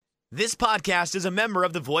This podcast is a member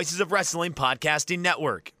of the Voices of Wrestling Podcasting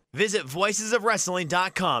Network. Visit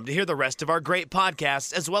voicesofwrestling.com to hear the rest of our great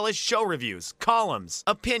podcasts, as well as show reviews, columns,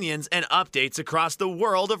 opinions, and updates across the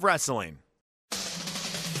world of wrestling.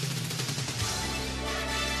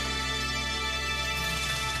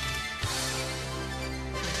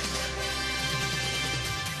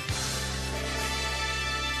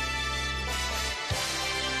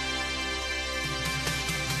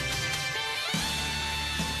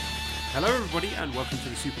 Hello everybody and welcome to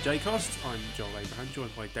the Super J-Cast. I'm Joel Abraham,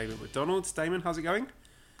 joined by Damon McDonald. Damon, how's it going?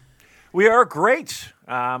 We are great.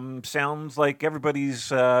 Sounds like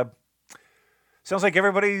everybody's riding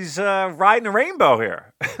a rainbow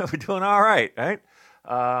here. We're doing all right, right?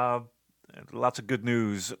 Lots of good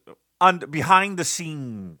news behind the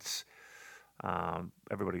scenes.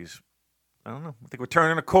 Everybody's, I don't know. I think we're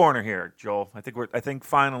turning a corner here, Joel. I think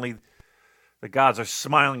finally the gods are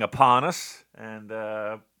smiling upon us, and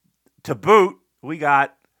to boot, we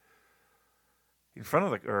got in front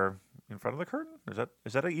of the curtain.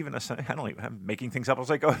 Is that even a? I don't even. I'm making things up as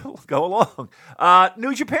I go along.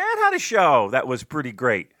 New Japan had a show that was pretty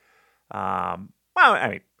great. Well,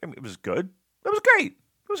 I mean, it was good. It was great.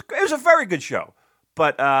 It was a very good show,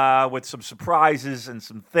 but with some surprises and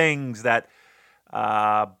some things that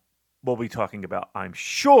we'll be talking about, I'm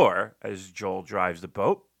sure, as Joel drives the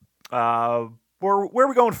boat. Where are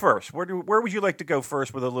we going first? Where would you like to go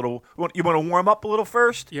first with a little... You want to warm up a little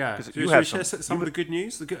first? Yeah. Should we share some of the good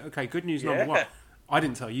news? Good news number one. I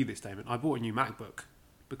didn't tell you this, Damon. I bought a new MacBook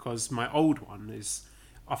because my old one is...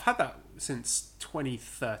 I've had that since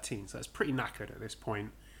 2013, so it's pretty knackered at this point.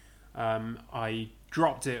 I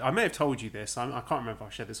dropped it... I may have told you this. I can't remember if I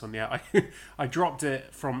shared this on the air. I dropped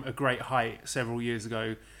it from a great height several years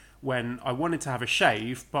ago when I wanted to have a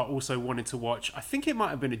shave, but also wanted to watch, I think it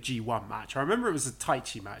might have been a G1 match. I remember it was a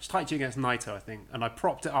Taichi match, Taichi against Naito, I think, and I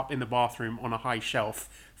propped it up in the bathroom on a high shelf,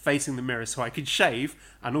 facing the mirror so I could shave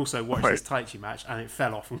and also watch this Taichi match, and it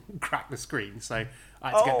fell off and cracked the screen. So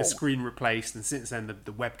I had to get the screen replaced, and since then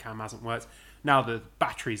the webcam hasn't worked. Now the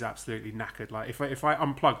battery's absolutely knackered. Like if I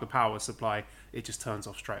unplug the power supply, it just turns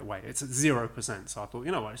off straight away. It's at 0%, so I thought,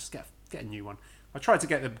 you know what, just get a new one. I tried to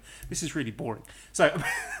get them. This is really boring. So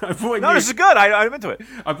I bought a new... No, this is good. I'm into it.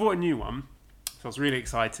 I bought a new one. So I was really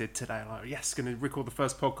excited today. I'm like, yes, going to record the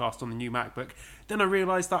first podcast on the new MacBook. Then I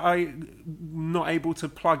realised that I'm not able to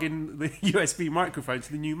plug in the USB microphone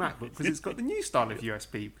to the new MacBook because it's got the new style of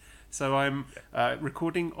USB. So I'm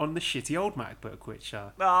recording on the shitty old MacBook, which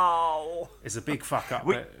is a big fuck up.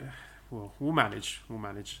 But we'll manage.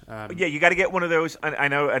 Yeah, you got to get one of those. I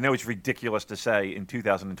know it's ridiculous to say in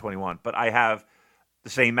 2021, but I have the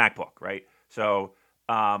same MacBook, right? So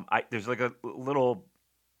there's like a little...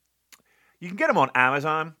 You can get them on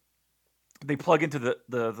Amazon. They plug into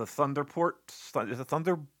the Thunder port. Is it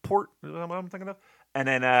Thunder port? Is that what I'm thinking of? And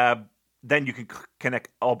then you can connect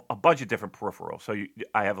a bunch of different peripherals. So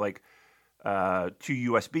I have like 2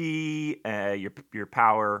 USB, your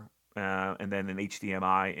power, and then an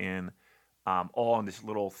HDMI in. All on this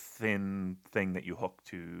little thin thing that you hook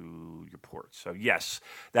to your ports. So yes,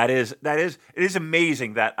 it is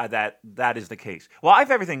amazing that is the case. Well, I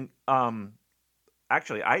have everything.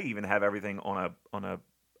 Actually, I even have everything on a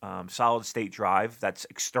solid state drive that's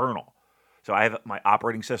external. So I have my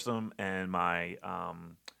operating system and my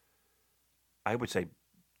I would say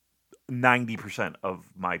 90% of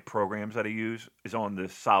my programs that I use is on the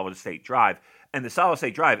solid state drive, and the solid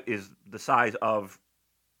state drive is the size of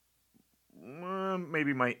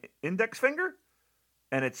maybe my index finger,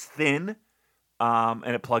 and it's thin,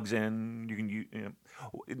 and it plugs in. You can use.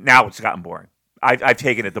 Now it's gotten boring. I've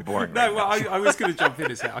taken it to boring. No, well, I was going to jump in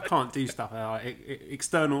and say I can't do stuff.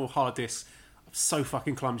 External hard disks. I'm so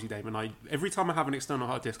fucking clumsy, Damon. Every time I have an external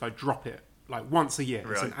hard disk, I drop it like once a year.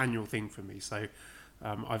 Really? It's an annual thing for me. So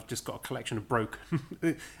I've just got a collection of broken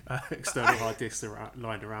external hard disks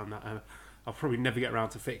lying around that. I'll probably never get around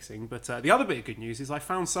to fixing. But the other bit of good news is I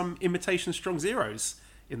found some imitation Strong Zeros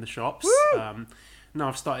in the shops. Now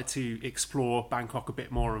I've started to explore Bangkok a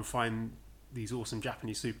bit more and find these awesome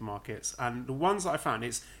Japanese supermarkets. And the ones that I found,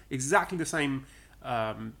 it's exactly the same.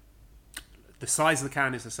 The size of the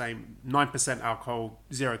can is the same. 9% alcohol,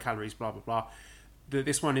 0 calories, blah, blah, blah.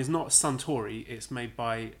 This one is not Suntory. It's made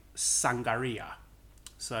by Sangaria.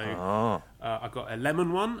 So I got a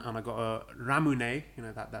lemon one, and I got a ramune,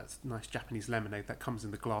 that's nice Japanese lemonade that comes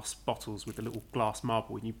in the glass bottles with the little glass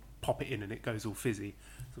marble, and you pop it in and it goes all fizzy.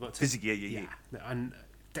 So I got fizzy, yeah. And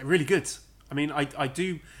they're really good. I mean, I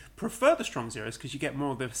do prefer the Strong Zeros because you get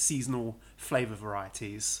more of the seasonal flavour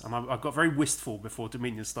varieties. And I got very wistful before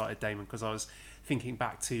Dominion started, Damon, because I was thinking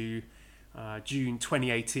back to June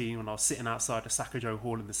 2018 when I was sitting outside the Sacagawea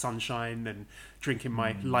Hall in the sunshine and drinking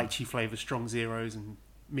my lychee flavoured Strong Zeros and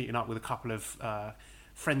meeting up with a couple of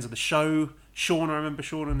friends of the show. Sean, I remember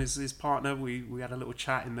Sean and his partner. We had a little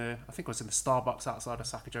chat I think I was in the Starbucks outside of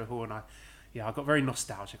Sacagawea Hall, and I got very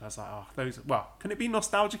nostalgic. I was like, can it be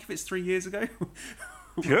nostalgic if it's 3 years ago?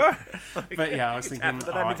 Sure. But yeah, I was thinking,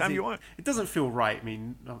 anytime you want. It doesn't feel right. I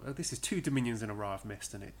mean, this is 2 Dominions in a row I've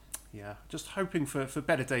missed, and just hoping for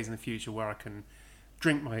better days in the future where I can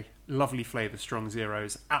drink my lovely flavoured Strong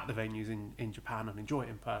Zeros at the venues in Japan and enjoy it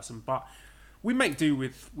in person. But we make do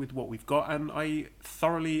with what we've got, and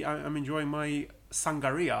I'm enjoying my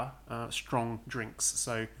Sangaria strong drinks.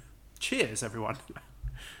 So cheers, everyone.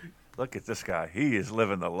 Look at this guy. He is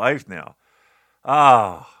living the life now.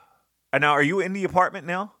 And now, are you in the apartment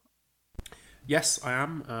now? Yes, I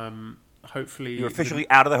am. Hopefully... You're officially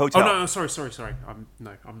out of the hotel? Oh, no, sorry. I'm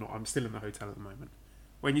not. I'm still in the hotel at the moment.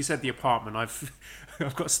 When you said the apartment, I've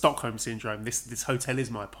got Stockholm syndrome. This hotel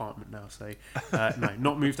is my apartment now. So, no,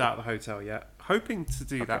 not moved out of the hotel yet. Hoping to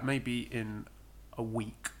do that maybe in a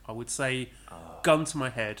week. I would say, gun to my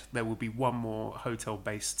head, there will be one more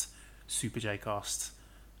hotel-based Super J-Cast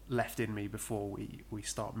left in me before we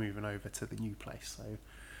start moving over to the new place. So,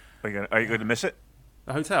 are you going to miss it?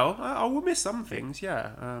 The hotel? I will miss some things,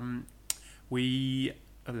 yeah. The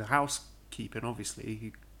housekeeping, obviously,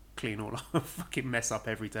 you clean all our fucking mess up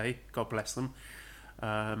every day. God bless them.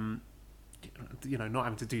 Not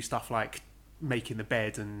having to do stuff like making the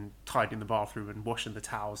bed and tidying the bathroom and washing the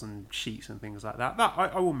towels and sheets and things like that.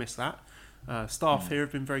 I will miss that. Staff here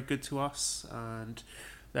have been very good to us, and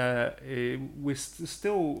we're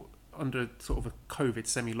still under sort of a COVID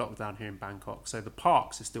semi-lockdown here in Bangkok, so the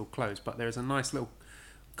parks are still closed, but there's a nice little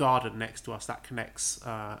garden next to us that connects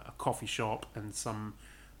a coffee shop and some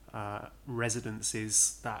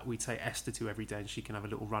residences that we take Esther to every day, and she can have a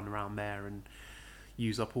little run around there and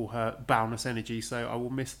use up all her boundless energy. So I will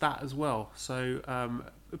miss that as well. So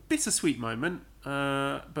a bittersweet moment,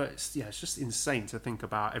 but it's just insane to think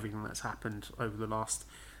about everything that's happened over the last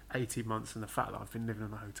 18 months and the fact that I've been living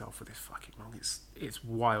in a hotel for this fucking long. It's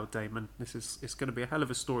wild, Damon. It's going to be a hell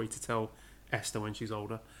of a story to tell Esther when she's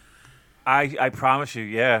older. I promise you,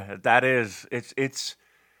 yeah, that is. It's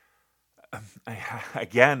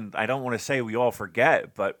again, I don't want to say we all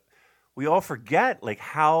forget, but we all forget like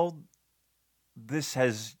how this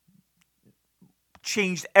has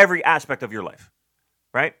changed every aspect of your life,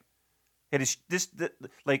 right? It is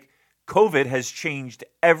like COVID has changed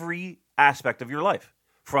every aspect of your life,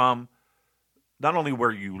 from not only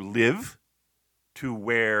where you live to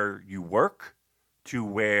where you work to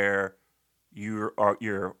where you're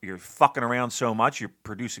fucking around so much you're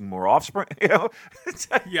producing more offspring. Yeah.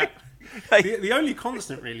 The only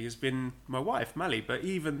constant really has been my wife, Mally. But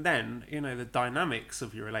even then, the dynamics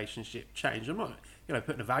of your relationship change. I'm not,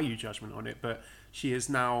 putting a value judgment on it, but she is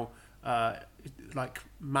now like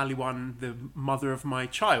Mally one, the mother of my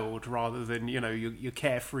child, rather than your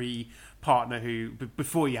carefree partner who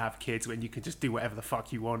before you have kids, when you can just do whatever the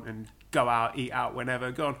fuck you want and go out, eat out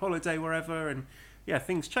whenever, go on holiday wherever, and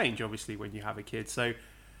things change obviously when you have a kid. So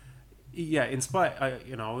in spite, I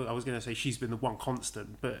was going to say she's been the one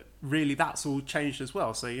constant, but really that's all changed as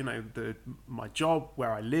well. So my job,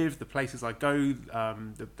 where I live, the places I go,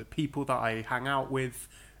 the people that I hang out with,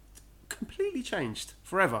 completely changed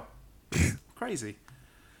forever. Crazy.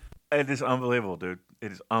 It is unbelievable, dude.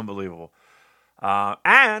 It is unbelievable.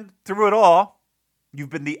 And through it all, you've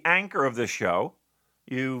been the anchor of this show.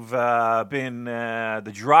 You've been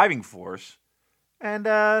the driving force. And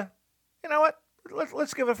you know what?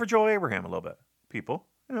 Let's give it up for Joel Abraham a little bit, people.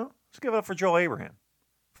 Let's give it up for Joel Abraham.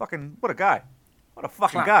 Fucking, what a guy. What a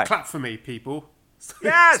fucking guy. Clap for me, people.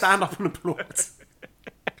 Yes! Stand up and applaud.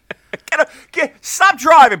 Stop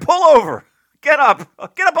driving. Pull over. Get up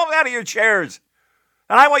out of your chairs.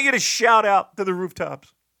 And I want you to shout out to the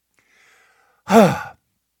rooftops.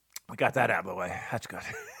 We got that out of the way. That's good.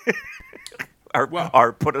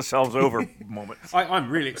 Our put ourselves over moment. I'm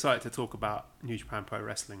really excited to talk about New Japan Pro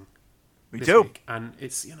Wrestling. Me too. Week. And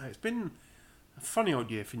it's been a funny old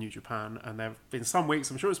year for New Japan, and there have been some weeks,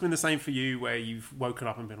 I'm sure it's been the same for you, where you've woken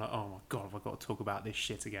up and been like, oh my god, have I got to talk about this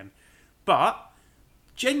shit again? But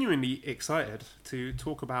genuinely excited to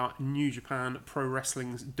talk about New Japan Pro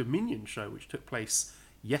Wrestling's Dominion show, which took place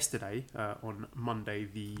yesterday on Monday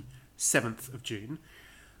the 7th of June.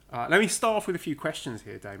 Let me start off with a few questions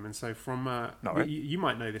here, Damon. So from, you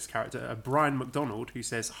might know this character, Brian McDonald, who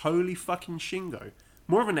says, holy fucking Shingo.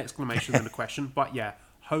 More of an exclamation than a question, but yeah,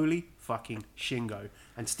 holy fucking Shingo.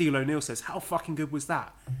 And Steel O'Neill says, how fucking good was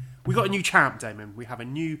that? We got a new champ, Damon. We have a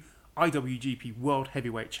new IWGP World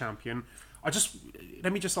Heavyweight Champion.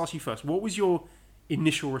 Let me just ask you first. What was your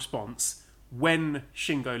initial response when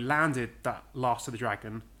Shingo landed that Last of the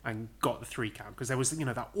Dragon and got the 3 count? Because there was,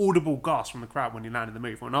 that audible gasp from the crowd when he landed the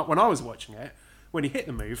move. When I was watching it, when he hit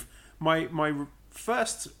the move, my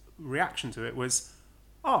first reaction to it was,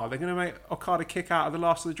 oh, they're going to make Okada kick out of the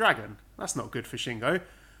Last of the Dragon. That's not good for Shingo.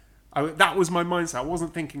 That was my mindset. I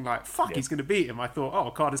wasn't thinking like, fuck, he's going to beat him. I thought, oh,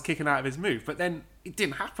 Okada's kicking out of his move. But then it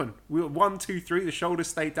didn't happen. We were 1, 2, 3, the shoulders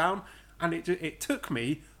stayed down. And it took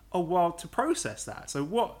me a while to process that. So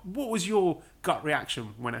what was your gut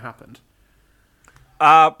reaction when it happened?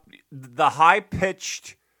 The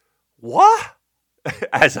high-pitched, what?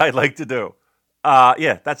 As I like to do.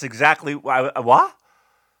 Yeah, that's exactly what?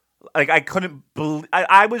 Like, I couldn't believe...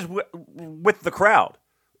 I was with the crowd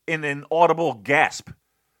in an audible gasp.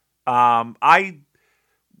 I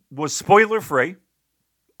was spoiler-free.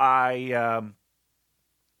 I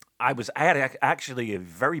had actually a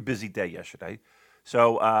very busy day yesterday.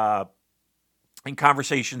 So, in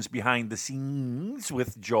conversations behind the scenes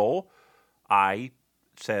with Joel, I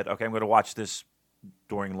said, okay, I'm going to watch this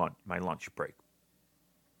during my lunch break.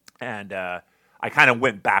 And I kind of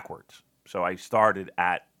went backwards. So I started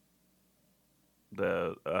at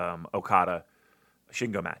the Okada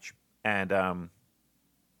Shingo match. And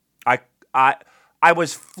I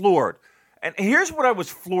was floored. And here's what I was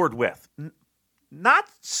floored with. Not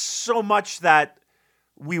so much that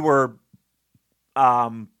we were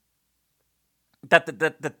that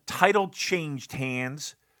the title changed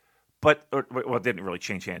hands, but it didn't really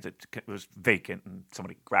change hands. It was vacant and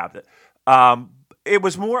somebody grabbed it. It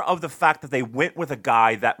was more of the fact that they went with a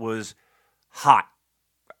guy that was hot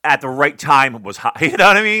at the right time. It was hot. You know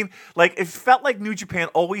what I mean? Like, it felt like New Japan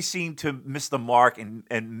always seemed to miss the mark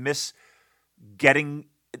and miss getting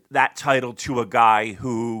that title to a guy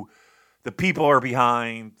who the people are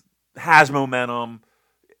behind, has momentum.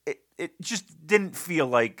 It just didn't feel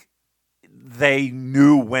like they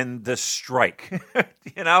knew when to strike,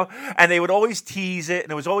 And they would always tease it,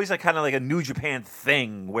 and it was always like kind of like a New Japan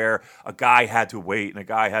thing where a guy had to wait,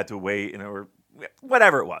 or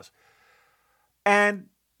whatever it was. And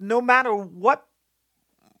no matter what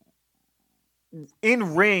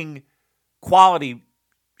in-ring quality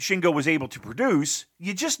Shingo was able to produce,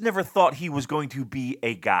 you just never thought he was going to be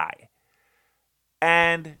a guy.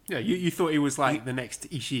 And yeah, you thought he was like the next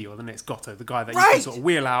Ishii or the next Goto, the guy that you can sort of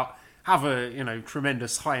wheel out, have a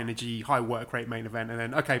tremendous high energy, high work rate main event, and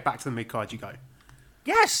then okay, back to the mid card you go.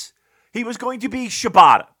 Yes, he was going to be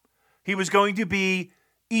Shibata. He was going to be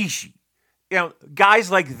Ishii.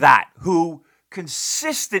 Guys like that who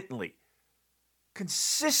consistently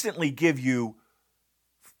give you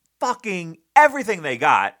fucking everything they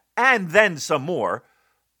got and then some more.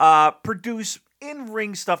 Produce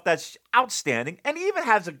in-ring stuff that's outstanding, and he even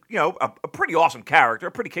has a pretty awesome character,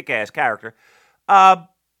 a pretty kick-ass character.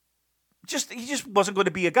 He just wasn't going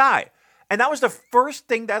to be a guy. And that was the first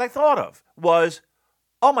thing that I thought of was,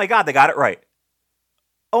 oh my God, they got it right.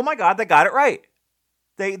 Oh my God, they got it right.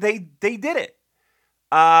 They did it.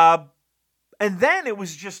 And then it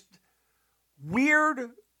was just weird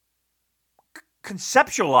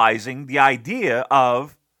conceptualizing the idea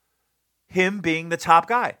of him being the top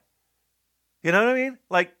guy. You know what I mean?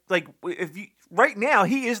 Like if you right now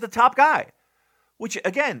he is the top guy, which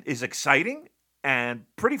again is exciting and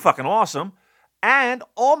pretty fucking awesome, and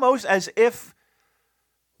almost as if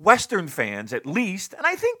Western fans, at least, and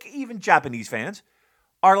I think even Japanese fans,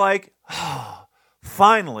 are like, oh,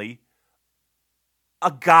 finally,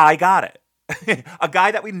 a guy got it, a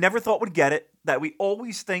guy that we never thought would get it, that we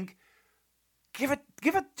always think,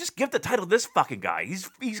 just give the title to this fucking guy.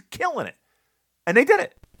 He's killing it, and they did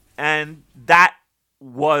it. And that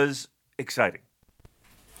was exciting.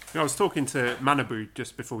 I was talking to Manabu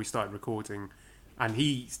just before we started recording, and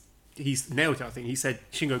he's nailed it, I think. He said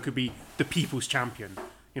Shingo could be the people's champion.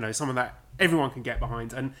 Someone that everyone can get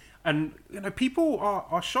behind. And people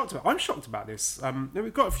are shocked about it. I'm shocked about this.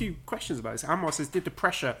 We've got a few questions about this. Anwar says, did the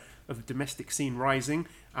pressure of the domestic scene rising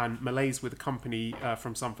and malaise with the company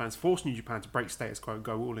from some fans force New Japan to break status quo and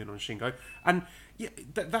go all in on Shingo? And yeah,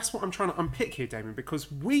 that's what I'm trying to unpick here, Damien,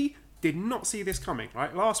 because we did not see this coming.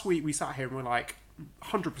 Right? Last week we sat here and we're like,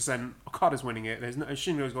 100% Okada's winning it.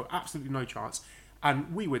 Shingo's got absolutely no chance.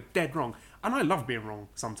 And we were dead wrong. And I love being wrong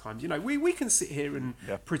sometimes. We can sit here and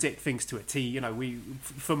predict things to a T.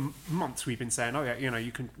 For months we've been saying, oh yeah,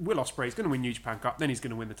 Will Ospreay's going to win New Japan Cup, then he's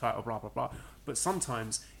going to win the title, blah, blah, blah. But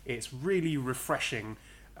sometimes it's really refreshing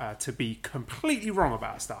to be completely wrong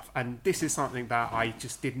about stuff. And this is something that I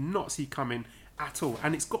just did not see coming at all.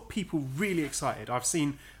 And it's got people really excited. I've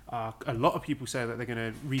seen a lot of people say that they're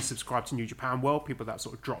going to resubscribe to New Japan World, people that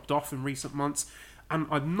sort of dropped off in recent months. And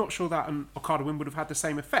I'm not sure that an Okada win would have had the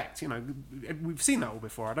same effect. You know, we've seen that all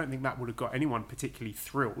before. I don't think that would have got anyone particularly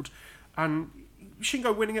thrilled. And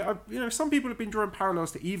Shingo winning it, you know, some people have been drawing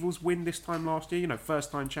parallels to Evil's win this time last year, you know,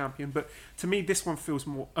 first time champion. But to me, this one feels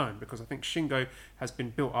more earned because I think Shingo has been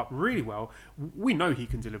built up really well. We know he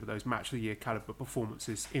can deliver those match of the year caliber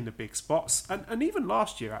performances in the big spots. And even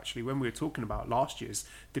last year, actually, when we were talking about last year's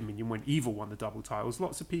Dominion, when Evil won the double titles,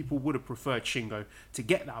 lots of people would have preferred Shingo to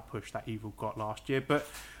get that push that Evil got last year. But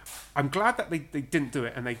I'm glad that they didn't do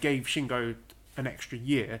it and they gave Shingo an extra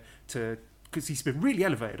year to, because he's been really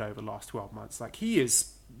elevated over the last 12 months. Like, he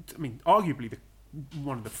is, I mean, arguably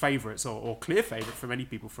one of the favourites or clear favourite for many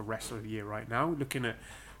people for Wrestler of the Year right now. Looking at,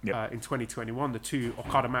 in 2021, the 2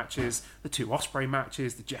 Okada matches, the 2 Ospreay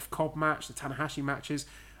matches, the Jeff Cobb match, the Tanahashi matches.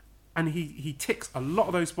 And he ticks a lot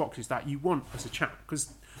of those boxes that you want as a champ.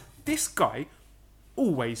 Because this guy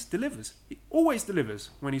always delivers. He always delivers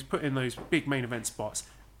when he's put in those big main event spots.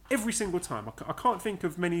 Every single time. I can't think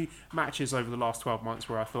of many matches over the last 12 months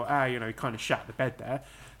where I thought, you know, he kind of shat the bed there.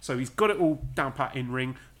 So he's got it all down pat in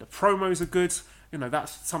ring. The promos are good. You know,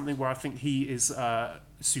 that's something where I think he is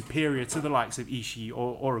superior to the likes of Ishii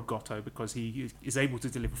or Goto, because he is able to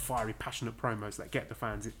deliver fiery, passionate promos that get the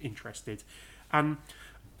fans interested. And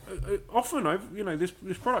often, you know, this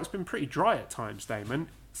product's been pretty dry at times, Damon.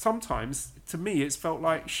 Sometimes, to me, it's felt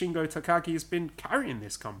like Shingo Takagi has been carrying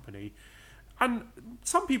this company. And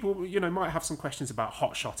some people, you know, might have some questions about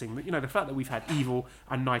hot-shotting. You know, the fact that we've had Evil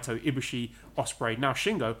and Naito, Ibushi, Ospreay, now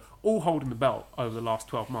Shingo, all holding the belt over the last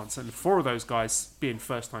 12 months. And 4 of those guys being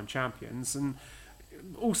first-time champions. And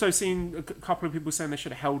also seeing a couple of people saying they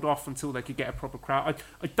should have held off until they could get a proper crowd.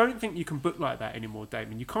 I don't think you can book like that anymore,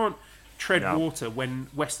 Damon. You can't tread water when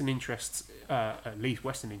Western interests, at least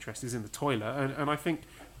Western interest, is in the toilet. And I think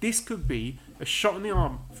this could be a shot in the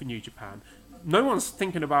arm for New Japan. No one's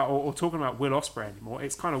thinking about or talking about Will Ospreay anymore.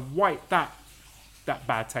 It's kind of wiped that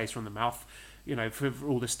bad taste from the mouth, you know, for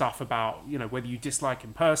all the stuff about, you know, whether you dislike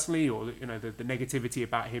him personally or, you know, the negativity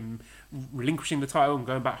about him relinquishing the title and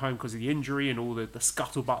going back home because of the injury and all the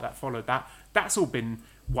scuttlebutt that followed that. That's all been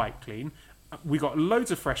wiped clean. We got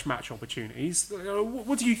loads of fresh match opportunities.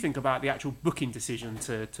 What do you think about the actual booking decision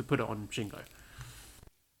to put it on Shingo?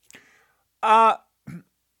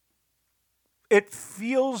 It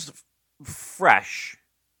feels fresh.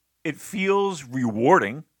 It feels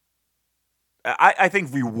rewarding. I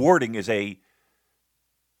think rewarding is a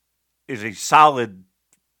solid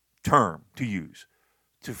term to use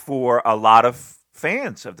for a lot of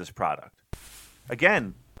fans of this product.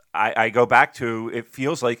 Again, I go back to, it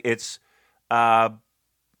feels like it's a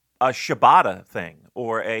Shibata thing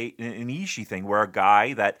or an Ishii thing, where a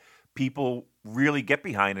guy that people really get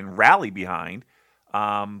behind and rally behind,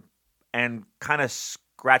 and kind of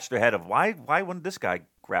scratch their head of why wouldn't this guy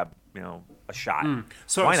grab, you know, a shot?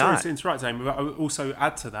 So why sorry not? to interrupt, Amy, but I would also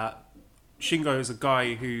add to that, Shingo is a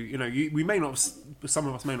guy who, you know, we may not, some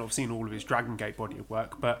of us may not have seen all of his Dragon Gate body of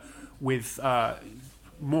work, but with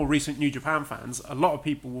more recent New Japan fans, a lot of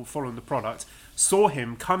people following the product saw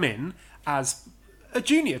him come in as a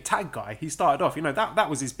junior tag guy. He started off, you know, that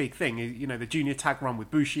was his big thing, you know, the junior tag run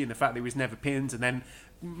with Bushi and the fact that he was never pinned, and then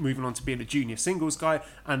moving on to being a junior singles guy,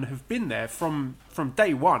 and have been there from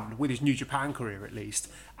day one with his New Japan career at least,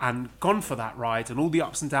 and gone for that ride and all the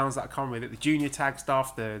ups and downs that come with it, the junior tag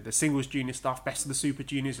stuff, the singles junior stuff, best of the Super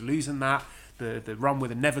Juniors, losing that, the run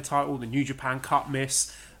with the Never title, the New Japan Cup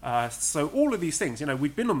miss, so all of these things, you know,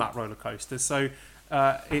 we've been on that roller coaster. So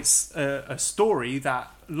it's a story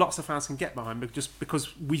that lots of fans can get behind, just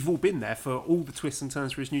because we've all been there for all the twists and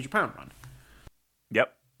turns for his New Japan run.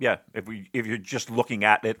 Yep. Yeah. If you're just looking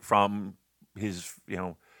at it from his, you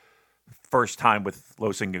know, first time with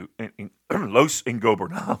Los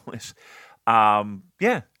Ingobernables,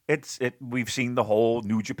 we've seen the whole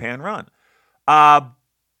New Japan run. The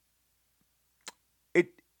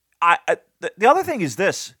other thing is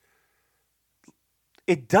this.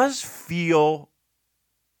 It does feel,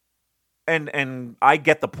 and I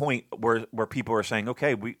get the point where people are saying,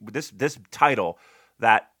 okay, this title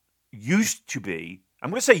that used to be, I'm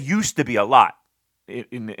going to say used to be a lot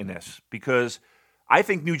in this, because I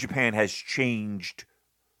think New Japan has changed.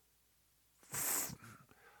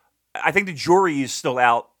 I think the jury is still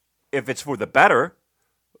out if it's for the better.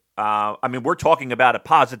 I mean, we're talking about it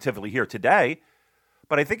positively here today,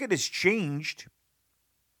 but I think it has changed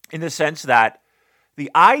in the sense that the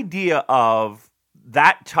idea of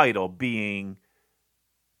that title being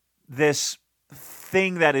this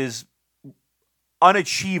thing that is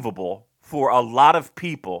unachievable for a lot of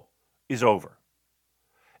people is over.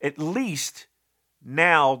 At least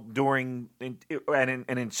now, during and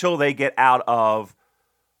until they get out of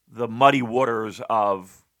the muddy waters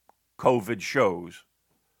of COVID shows,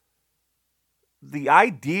 the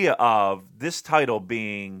idea of this title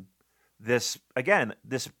being this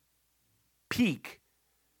peak,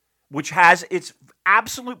 which has its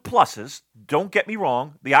absolute pluses, don't get me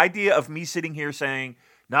wrong. The idea of me sitting here saying,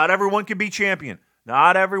 not everyone can be champion,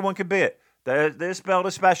 not everyone can be it, this belt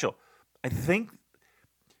is special, I think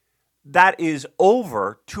that is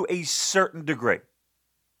over to a certain degree.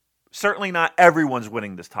 Certainly not everyone's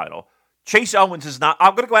winning this title. Chase Owens is not.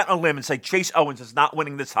 I'm going to go out on a limb and say Chase Owens is not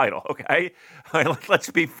winning this title, okay? All right, let's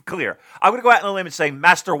be clear. I'm going to go out on a limb and say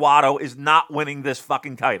Master Wato is not winning this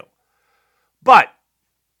fucking title. But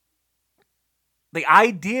the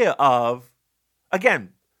idea of,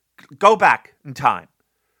 again, go back in time.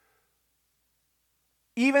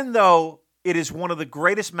 Even though it is one of the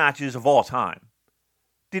greatest matches of all time,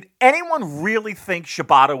 did anyone really think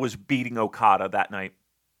Shibata was beating Okada that night?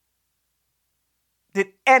 Did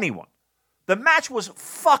anyone? The match was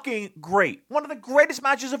fucking great. One of the greatest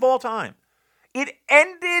matches of all time. It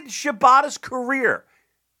ended Shibata's career.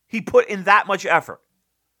 He put in that much effort.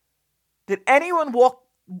 Did anyone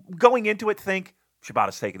going into it think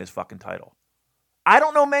Shibata's taking his fucking title? I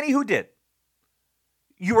don't know many who did.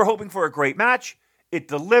 You were hoping for a great match. It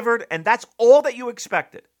delivered, and that's all that you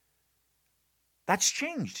expected. That's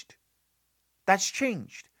changed. That's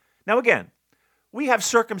changed. Now, again, we have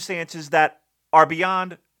circumstances that are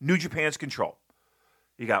beyond New Japan's control.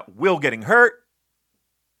 You got Will getting hurt.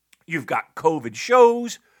 You've got COVID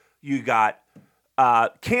shows. You got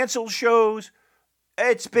canceled shows.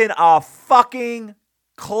 It's been a fucking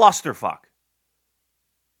clusterfuck.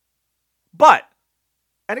 But,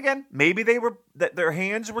 and again, maybe their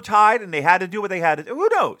hands were tied and they had to do what they had to do. Who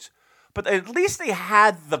knows? But at least they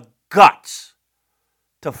had the guts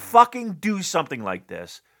to fucking do something like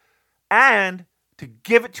this and to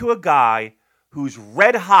give it to a guy who's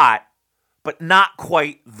red hot, but not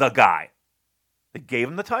quite the guy. They gave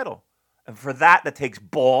him the title. And for that takes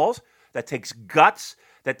balls, that takes guts,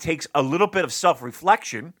 that takes a little bit of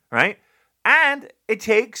self-reflection, right? And it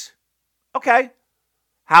takes, okay,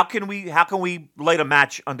 how can we light a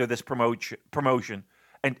match under this promotion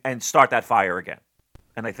and start that fire again?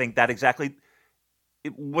 And I think that exactly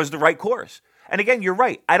it was the right course. And again, you're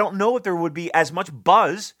right. I don't know if there would be as much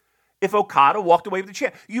buzz if Okada walked away with the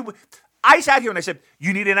champ. I sat here and I said,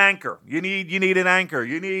 you need an anchor. You need an anchor.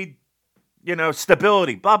 You need,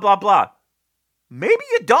 stability, blah, blah, blah. Maybe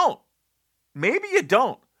you don't. Maybe you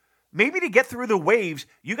don't. Maybe to get through the waves,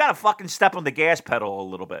 you got to fucking step on the gas pedal a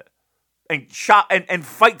little bit and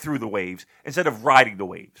fight through the waves instead of riding the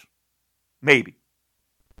waves. Maybe.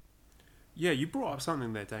 Yeah, you brought up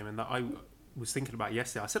something there, Damon, that I was thinking about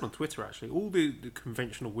yesterday. I said on Twitter, actually, all the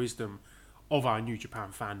conventional wisdom of our New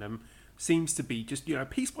Japan fandom seems to be just,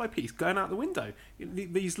 piece by piece going out the window.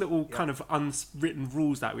 These little kind of unwritten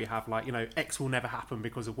rules that we have, like, X will never happen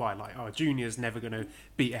because of Y. Like, Junior's never going to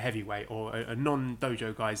beat a heavyweight, or a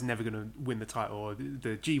non-dojo guy's never going to win the title, or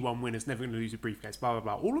the G1 winner's never going to lose a briefcase, blah, blah,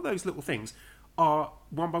 blah. All of those little things are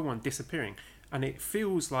one by one disappearing. And it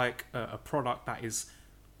feels like a product that is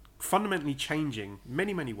fundamentally changing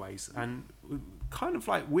many, many ways. And kind of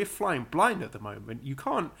like we're flying blind at the moment. You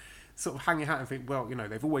can't sort of hang your hat and think, well,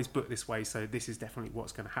 they've always booked this way, so this is definitely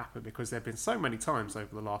what's going to happen, because there have been so many times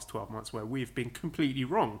over the last 12 months where we've been completely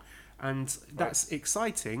wrong. And that's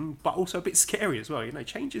exciting, but also a bit scary as well.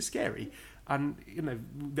 Change is scary. And,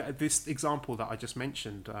 this example that I just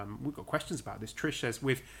mentioned, we've got questions about this. Trish says,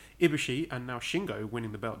 with Ibushi and now Shingo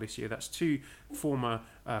winning the belt this year, that's two former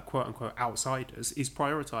quote-unquote outsiders. Is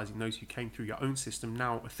prioritising those who came through your own system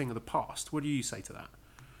now a thing of the past? What do you say to that?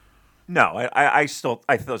 No, I still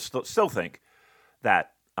think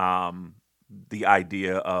that the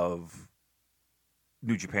idea of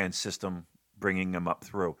New Japan's system bringing them up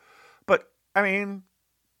through. But,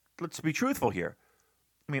 let's be truthful here.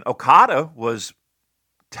 Okada was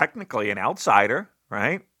technically an outsider,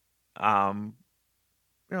 right?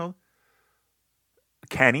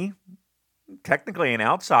 Kenny, technically an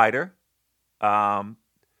outsider. So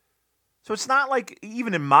it's not like,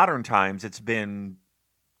 even in modern times, it's been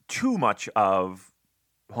too much of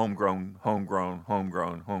homegrown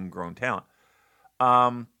talent.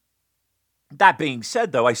 That being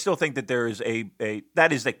said, though, I still think that there is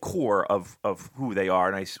that is the core of who they are,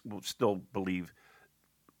 and I will still believe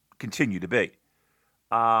continue to be.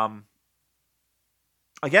 Again,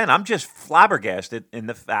 I'm just flabbergasted in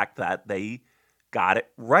the fact that they got it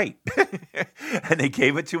right. And they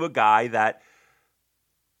gave it to a guy that,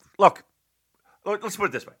 look, let's put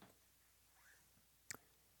it this way.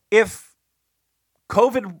 If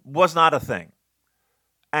COVID was not a thing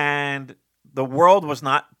and the world was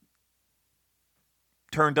not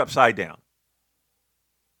turned upside down,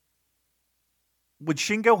 would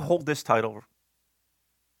Shingo hold this title?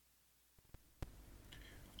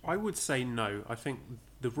 I would say no. I think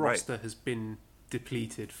the roster has been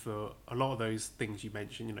depleted for a lot of those things you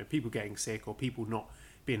mentioned. You know, people getting sick or people not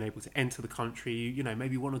being able to enter the country. You know,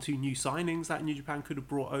 maybe one or two new signings that New Japan could have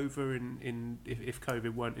brought over if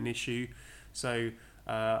COVID weren't an issue. So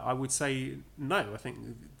I would say no. I think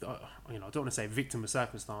I don't want to say victim of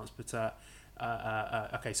circumstance, but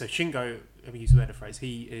okay. So Shingo, I mean, use a better phrase.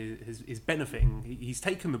 He is benefiting. He's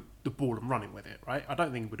taken the ball and running with it, right? I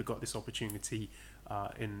don't think he would have got this opportunity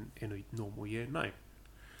in a normal year. No.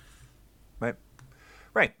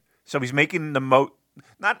 Right. So he's making the most.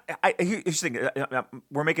 Here's the thing.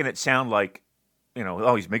 We're making it sound like,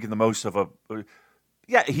 he's making the most of a.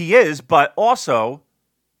 Yeah, he is, but also,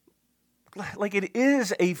 like, it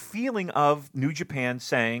is a feeling of New Japan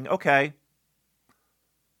saying, okay,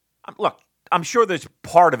 look, I'm sure there's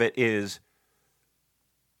part of it is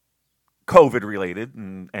COVID related,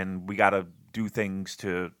 and we got to do things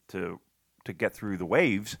to get through the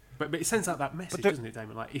waves. But it sends out that message, doesn't it,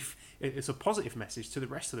 Damon? Like, if it's a positive message to the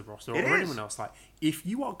rest of the roster or anyone else, like, if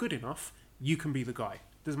you are good enough, you can be the guy.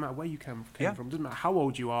 Doesn't matter where you came from. Doesn't matter how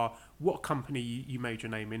old you are, what company you made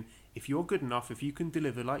your name in. If you're good enough, if you can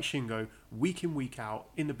deliver like Shingo week in, week out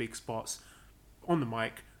in the big spots on the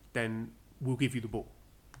mic, then we'll give you the ball.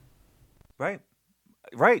 Right.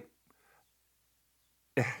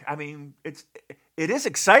 I mean, it is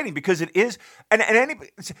exciting because it is,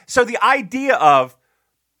 so the idea of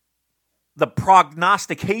the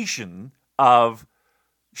prognostication of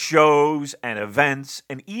shows and events,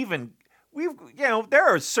 and even there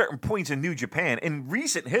are certain points in New Japan in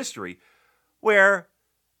recent history where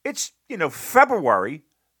it's February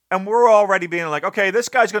and we're already being like, okay, this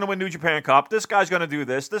guy's going to win New Japan Cup, this guy's going to do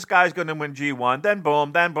this guy's going to win G1, then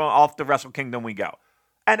boom, off to Wrestle Kingdom we go.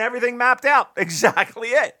 And everything mapped out. Exactly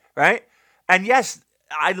it, right? And yes,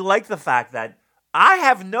 I like the fact that I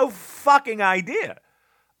have no fucking idea.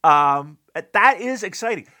 That is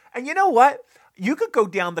exciting. And you know what? You could go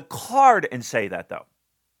down the card and say that, though.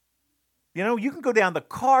 You can go down the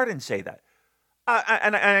card and say that.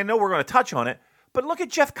 And I know we're going to touch on it, but look at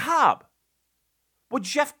Jeff Cobb. Would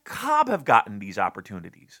Jeff Cobb have gotten these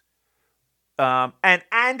opportunities?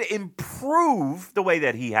 And improve the way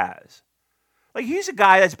that he has? Like, he's a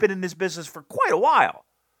guy that's been in this business for quite a while.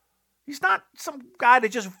 He's not some guy that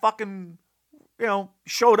just fucking,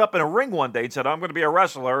 showed up in a ring one day and said, I'm going to be a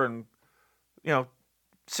wrestler. And,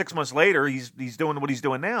 6 months later, he's doing what he's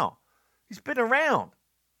doing now. He's been around.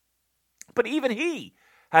 But even he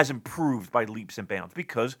has improved by leaps and bounds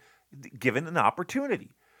because given an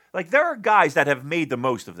opportunity. Like, there are guys that have made the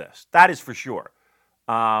most of this. That is for sure.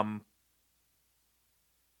 And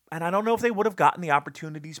I don't know if they would have gotten the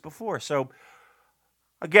opportunities before. So,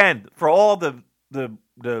 again, for all the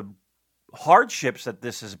hardships that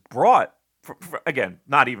this has brought, again,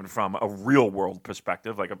 not even from a real world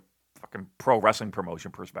perspective, like a fucking pro wrestling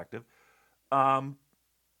promotion perspective,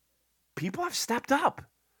 people have stepped up,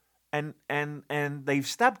 and they've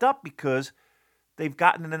stepped up because they've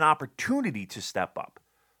gotten an opportunity to step up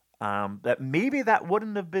that maybe that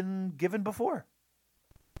wouldn't have been given before.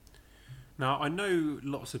 Now, I know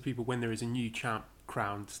lots of people, when there is a new champ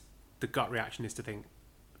crowned, the gut reaction is to think,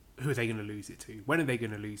 who are they going to lose it to? When are they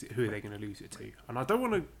going to lose it? Who are they going to lose it to? And I don't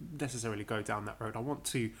want to necessarily go down that road. I want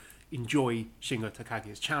to enjoy Shingo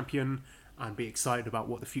Takagi as champion and be excited about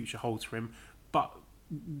what the future holds for him. But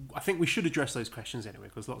I think we should address those questions anyway,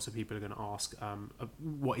 because lots of people are going to ask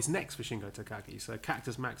what is next for Shingo Takagi. So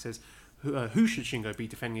Cactus Max says, who should Shingo be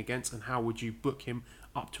defending against, and how would you book him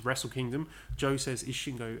up to Wrestle Kingdom? Joe says, is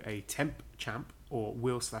Shingo a temp champ, or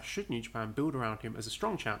will/should New Japan build around him as a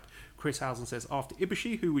strong champ? Chris Housen says, after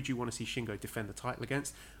Ibushi, who would you want to see Shingo defend the title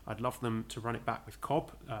against? I'd love them to run it back with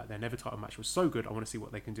Cobb. Their Never title match was so good. I want to see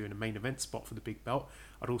what they can do in a main event spot for the big belt.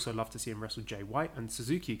 I'd also love to see him wrestle Jay White and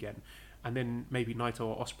Suzuki again. And then maybe Naito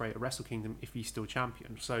or Ospreay at Wrestle Kingdom if he's still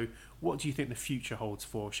champion. So what do you think the future holds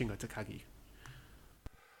for Shingo Takagi?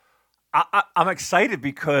 I'm excited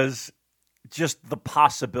because just the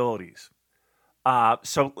possibilities.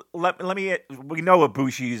 So let me. We know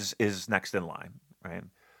Ibushi is next in line,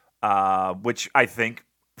 right? Which I think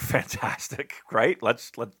fantastic, right?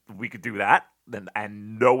 We could do that,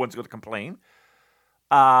 and no one's going to complain.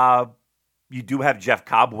 You do have Jeff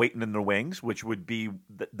Cobb waiting in the wings, which would be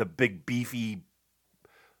the big beefy,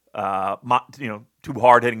 two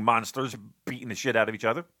hard hitting monsters beating the shit out of each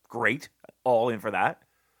other. Great, all in for that.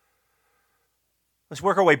 Let's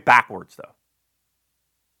work our way backwards, though.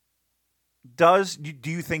 Do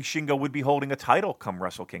you think Shingo would be holding a title come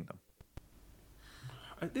Wrestle Kingdom?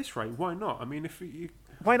 At this rate, why not? I mean, if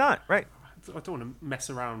Why not? Right. I don't want to mess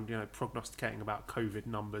around, prognosticating about COVID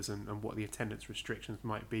numbers and what the attendance restrictions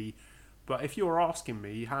might be. But if you're asking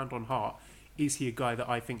me, hand on heart, is he a guy that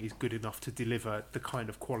I think is good enough to deliver the kind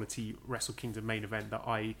of quality Wrestle Kingdom main event that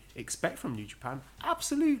I expect from New Japan?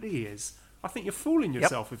 Absolutely he is. I think you're fooling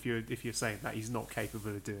yourself if you're saying that he's not capable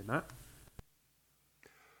of doing that.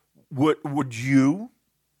 Would you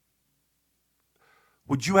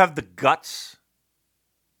have the guts,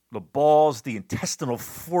 the balls, the intestinal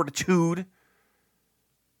fortitude?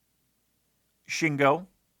 Shingo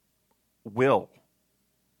will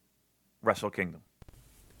Wrestle Kingdom.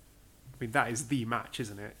 I mean, that is the match,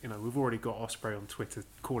 isn't it? We've already got Ospreay on Twitter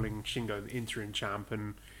calling Shingo the interim champ,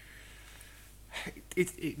 and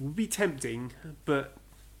it would be tempting, but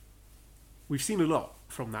we've seen a lot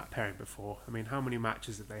from that pairing before. I mean, how many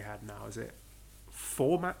matches have they had now? Is it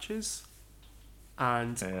 4 matches?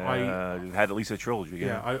 And I had at least a trilogy.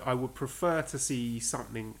 Yeah, I would prefer to see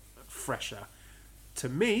something fresher. To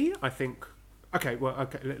me, I think. Okay,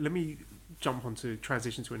 let me jump on to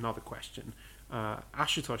transition to another question.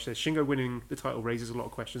 Ashutosh says Shingo winning the title raises a lot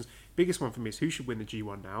of questions. Biggest one for me is who should win the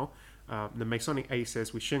G1 now. The Masonic A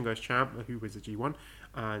says with Shingo as champ, who wins the G1?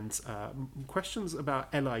 And questions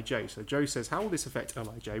about LIJ. So Joe says, how will this affect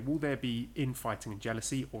LIJ? Will there be infighting and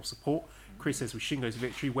jealousy or support? Chris says, with Shingo's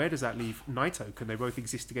victory, where does that leave Naito? Can they both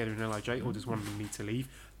exist together in LIJ, or does one of them need to leave?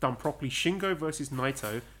 Done properly, Shingo versus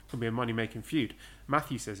Naito can be a money-making feud.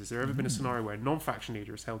 Matthew says, has there ever been a scenario where a non-faction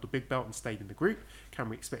leader has held a big belt and stayed in the group? Can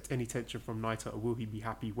we expect any tension from Naito, or will he be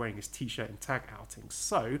happy wearing his t-shirt in tag outings?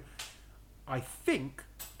 So, I think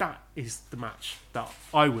that is the match that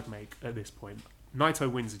I would make at this point.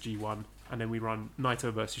 Naito wins the G1, and then we run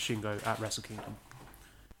Naito versus Shingo at Wrestle Kingdom.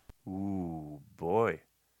 Ooh, boy.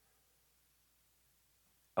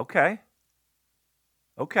 Okay.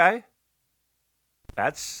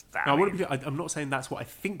 That's that. Now, I'm not saying that's what I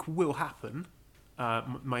think will happen.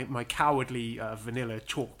 My cowardly vanilla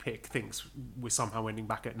chalk pick thinks we're somehow ending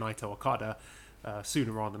back at Naito Okada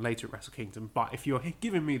sooner rather than later at Wrestle Kingdom. But if you're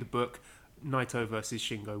giving me the book, Naito versus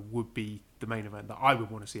Shingo would be the main event that I would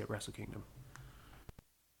want to see at Wrestle Kingdom.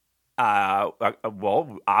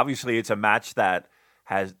 Well, obviously it's a match that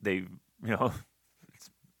it's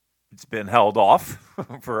been held off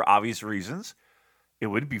for obvious reasons. It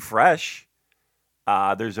would be fresh.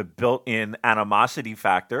 There's a built-in animosity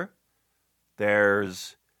factor.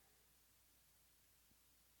 There's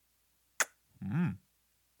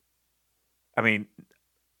I mean,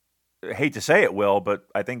 I hate to say it, Will, but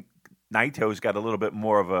I think Naito's got a little bit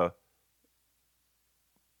more of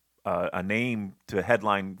a name to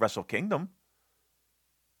headline Wrestle Kingdom.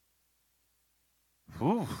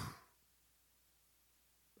 Ooh.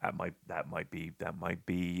 That might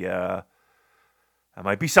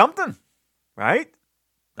be something, right?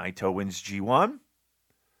 Naito wins G1.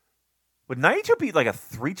 Would Naito be like a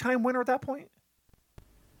 3-time winner at that point?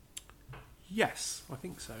 Yes, I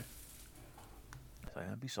think so.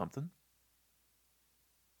 That'd be something.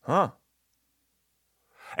 Huh.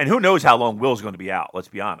 And who knows how long Will's going to be out, let's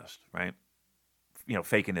be honest, right?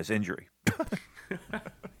 Faking his injury.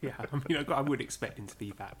 Yeah, I would expect him to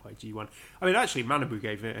be back by G1. I mean, actually, Manabu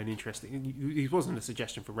gave it an interesting... It wasn't a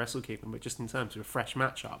suggestion for Wrestle Kingdom, but just in terms of a fresh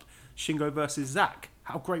matchup. Shingo versus Zack.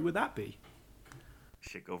 How great would that be?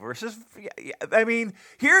 Shingo versus... Yeah. I mean,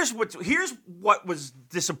 here's what was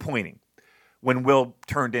disappointing when Will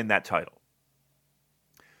turned in that title.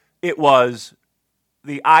 It was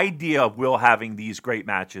the idea of Will having these great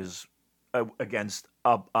matches against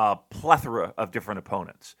a plethora of different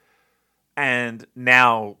opponents. And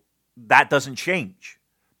now that doesn't change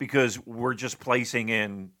because we're placing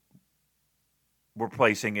in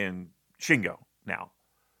Shingo now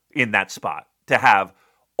in that spot to have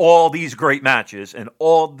all these great matches and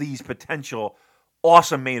all these potential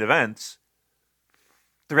awesome main events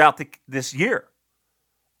throughout this year.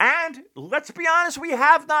 And let's be honest, we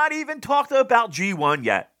have not even talked about G1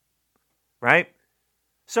 yet, right?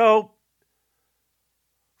 So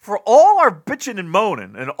for all our bitching and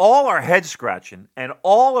moaning and all our head scratching and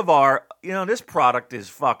all of our, this product is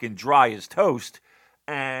fucking dry as toast.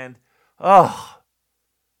 And,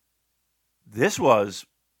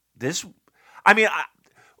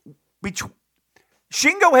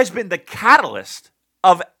 Shingo has been the catalyst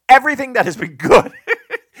of everything that has been good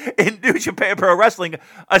in New Japan Pro Wrestling,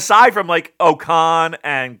 aside from like Okan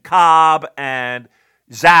and Cobb and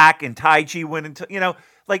Zack and Taichi winning,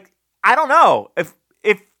 I don't know if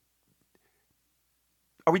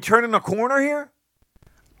are we turning a corner here?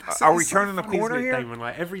 Are we turning a corner here? Damon?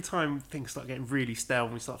 Like every time things start getting really stale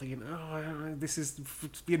and we start thinking, this is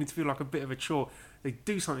beginning to feel like a bit of a chore, they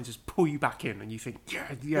do something, just pull you back in and you think,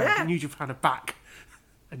 yeah. New Japan are back.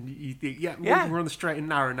 And you think, yeah, Yeah. we're on the straight and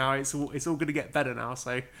narrow now. It's all going to get better now.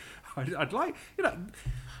 So I'd like,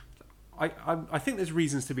 I think there's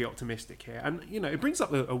reasons to be optimistic here. And, it brings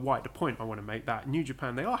up a wider point I want to make, that New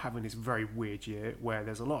Japan, they are having this very weird year where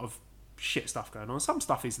there's a lot of shit stuff going on. Some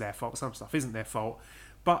stuff is their fault, some stuff isn't their fault.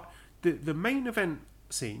 But the main event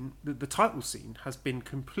scene, the title scene, has been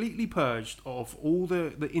completely purged of all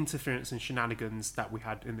the interference and shenanigans that we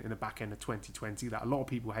had in the back end of 2020 that a lot of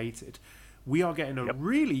people hated. We are getting a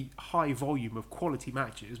really high volume of quality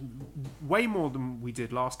matches, way more than we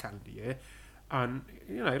did last calendar year. And,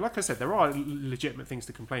 like I said, there are legitimate things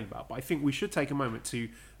to complain about, but I think we should take a moment to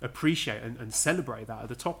appreciate and celebrate that. At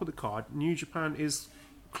the top of the card, New Japan is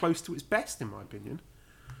close to its best, in my opinion.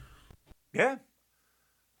 Yeah.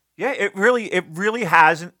 Yeah, it really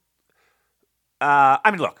hasn't.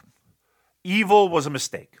 Look, Evil was a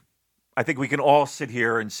mistake. I think we can all sit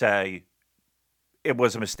here and say it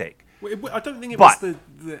was a mistake. I don't think it was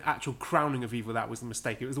the actual crowning of Evil that was the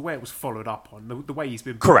mistake. It was the way it was followed up on, the way he's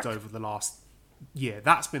been booked over the last year.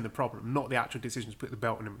 That's been the problem, not the actual decision to put the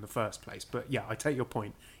belt on him in the first place. But yeah, I take your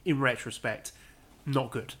point. In retrospect,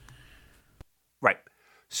 not good. Right.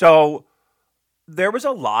 So there was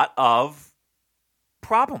a lot of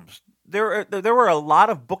problems. There were a lot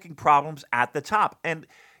of booking problems at the top. And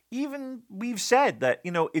even we've said that,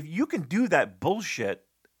 if you can do that bullshit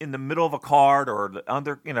in the middle of a card or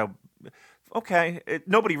under, okay,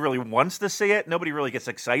 nobody really wants to see it. Nobody really gets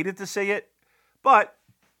excited to see it. But,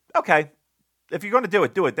 okay, if you're going to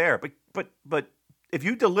do it there. But if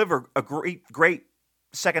you deliver a great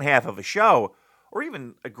second half of a show, or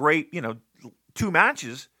even a great, 2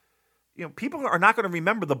 matches, people are not going to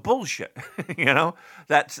remember the bullshit,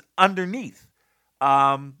 that's underneath.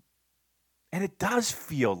 And it does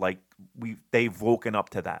feel like they've woken up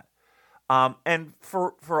to that. And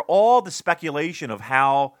for all the speculation of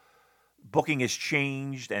how booking has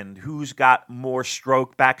changed and who's got more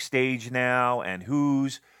stroke backstage now and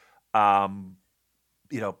who's,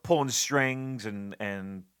 pulling strings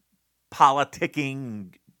and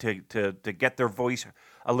politicking to get their voice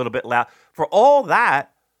a little bit loud. For all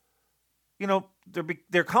that,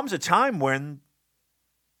 there comes a time when,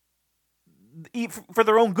 for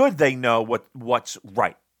their own good, they know what's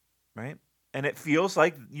right? And it feels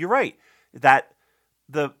like you're right that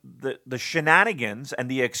the shenanigans and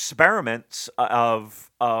the experiments of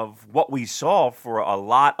what we saw for a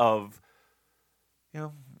lot of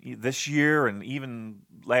this year and even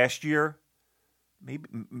last year,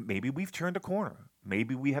 maybe we've turned a corner.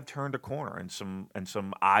 Maybe we have turned a corner, and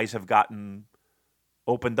some eyes have gotten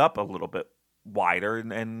opened up a little bit wider,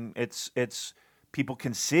 and it's people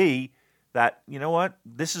can see that, what,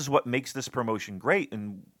 this is what makes this promotion great,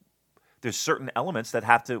 and there's certain elements that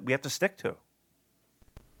we have to stick to.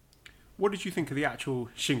 What did you think of the actual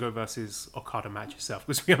Shingo versus Okada match itself?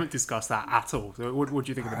 Because we haven't discussed that at all. So what do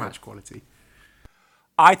you think of the match quality?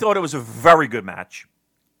 I thought it was a very good match.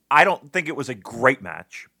 I don't think it was a great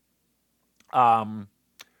match. I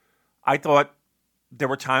thought there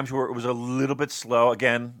were times where it was a little bit slow.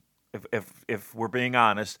 Again, if we're being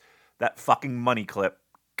honest, that fucking money clip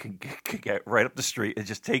can get right up the street. It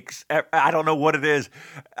just takes. I don't know what it is.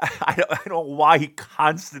 I don't know why he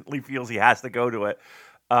constantly feels he has to go to it.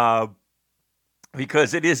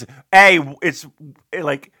 Because it is it's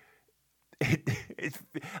like. It's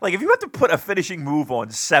like if you have to put a finishing move on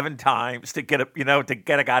 7 times to get a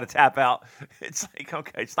guy to tap out, it's like,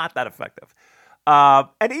 okay, it's not that effective.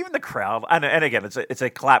 And even the crowd, and again, it's a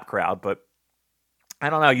clap crowd, but I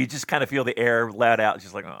don't know, you just kind of feel the air let out. It's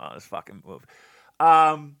just like, oh, this fucking move.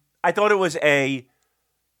 I thought it was a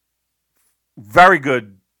very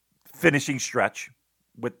good finishing stretch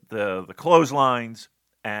with the clotheslines,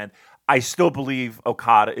 and I still believe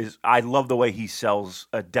Okada is. I love the way he sells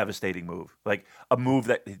a devastating move, like a move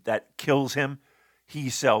that kills him. He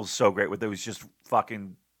sells so great with those just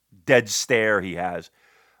fucking dead stare he has.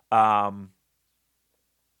 I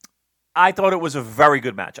thought it was a very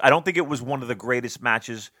good match. I don't think it was one of the greatest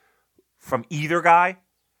matches from either guy,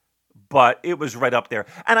 but it was right up there.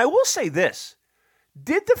 And I will say this: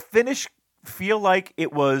 did the finish feel like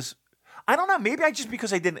it was? I don't know. Maybe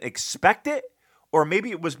because I didn't expect it. Or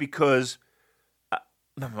maybe it was because,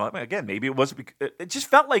 again, maybe it was because it just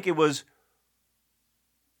felt like it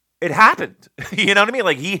happened. You know what I mean?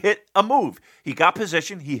 Like he hit a move. He got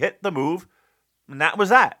position. He hit the move. And that was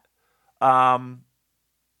that.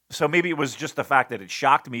 So maybe it was just the fact that it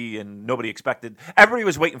shocked me and nobody expected. Everybody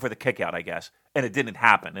was waiting for the kick out, I guess. And it didn't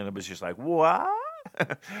happen. And it was just like, what?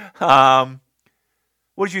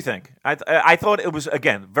 What did you think? I thought it was,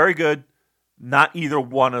 again, very good. Not either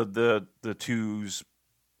one of the twos.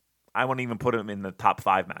 I wouldn't even put them in the top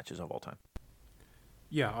 5 matches of all time.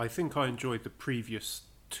 Yeah, I think I enjoyed the previous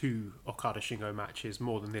 2 Okada Shingo matches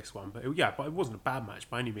more than this one. But it wasn't a bad match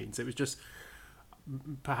by any means. It was just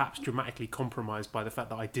perhaps dramatically compromised by the fact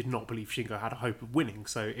that I did not believe Shingo had a hope of winning.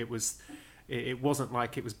 So it wasn't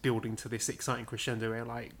like it was building to this exciting crescendo where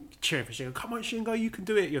like cheering for Shingo, come on Shingo, you can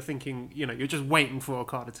do it. You're thinking, you're just waiting for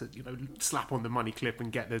Okada to, slap on the money clip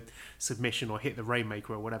and get the submission or hit the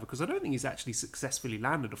Rainmaker or whatever. Because I don't think he's actually successfully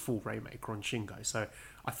landed a full Rainmaker on Shingo. So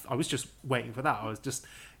I was just waiting for that. I was just,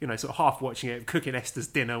 sort of half watching it, cooking Esther's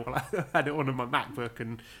dinner while I had it on my MacBook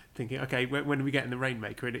and thinking, okay, when are we getting the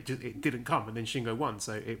Rainmaker? And it didn't come, and then Shingo won.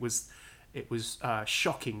 So it was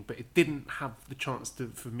shocking, but it didn't have the chance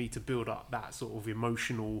for me to build up that sort of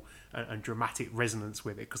emotional and dramatic resonance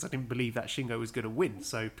with it, because I didn't believe that Shingo was going to win.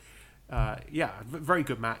 So very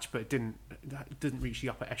good match, but it didn't reach the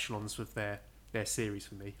upper echelons of their series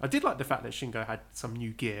for me. I did like the fact that Shingo had some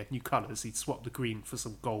new gear, new colours. He'd swapped the green for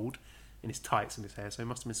some gold in his tights and his hair, so he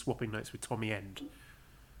must have been swapping notes with Tommy End.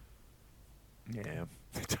 Yeah,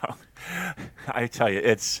 I tell you,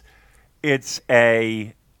 it's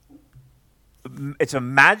a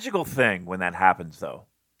magical thing when that happens, though.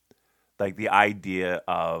 Like the idea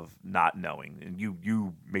of not knowing, and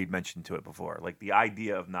you made mention to it before. Like the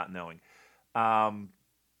idea of not knowing.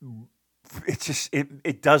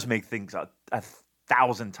 It does make things a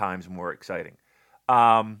 1,000 times more exciting.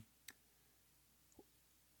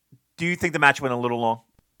 Do you think the match went a little long,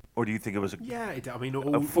 or do you think it was? All New Japan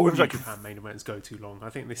main events go too long. I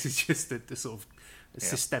think this is just the sort of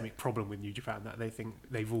systemic problem with New Japan, that they think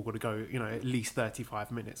they've all got to go, at least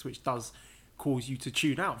 35 minutes, which does cause you to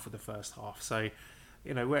tune out for the first half. So,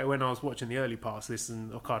 when I was watching the early parts of this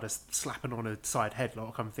and Okada slapping on a side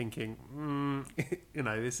headlock, I'm thinking,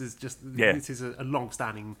 this is a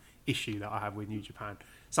long-standing issue that I have with New Japan.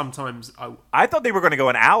 Sometimes I thought they were going to go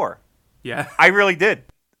an hour. Yeah, I really did.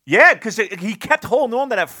 Yeah, because he kept holding on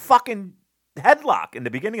to that fucking headlock in the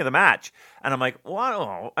beginning of the match, and I'm like,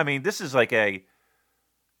 wow. I mean, this is like it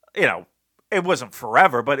wasn't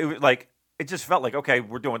forever, but it was like. It just felt like, okay,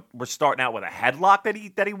 we're starting out with a headlock that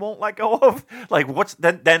he won't let go of. Like what's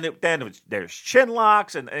then there's chin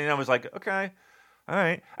locks and I was like, okay, all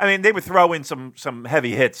right. I mean, they would throw in some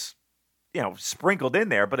heavy hits, sprinkled in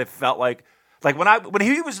there, but it felt like when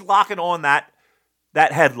he was locking on that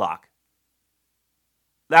headlock,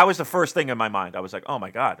 that was the first thing in my mind. I was like, oh my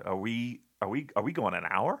God, are we going an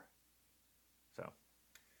hour? So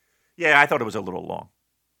yeah, I thought it was a little long.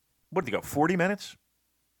 What did they go? 40 minutes?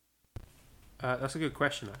 That's a good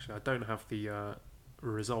question, actually. I don't have the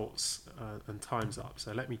results and times up,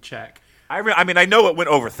 so let me check. I know it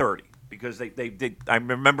went over 30 because they did. I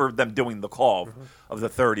remember them doing the call of the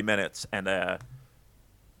 30 minutes, and okay.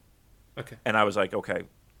 And I was like, okay,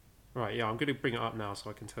 right, yeah, I'm going to bring it up now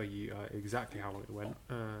so I can tell you exactly how long it went.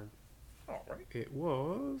 All right. It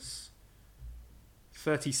was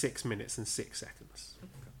 36 minutes and 6 seconds.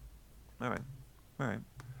 Okay. All right.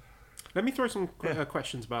 Let me throw some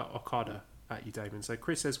questions about Okada at you, Damon. So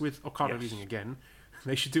Chris says, with Okada losing again,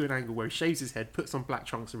 they should do an angle where he shaves his head, puts on black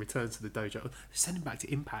trunks, and returns to the dojo. Send him back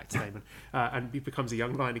to Impact, Damon. And he becomes a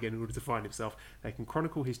young lion again in order to find himself. They can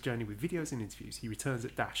chronicle his journey with videos and interviews. He returns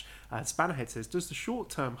at Dash. Spannerhead says, does the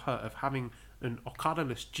short-term hurt of having an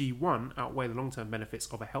Okada-less G1 outweigh the long-term benefits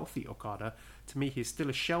of a healthy Okada? To me, he is still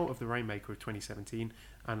a shell of the Rainmaker of 2017,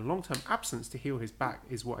 and long-term absence to heal his back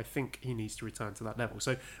is what I think he needs to return to that level.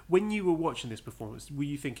 So when you were watching this performance, were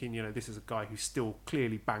you thinking, this is a guy who's still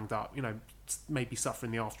clearly banged up, maybe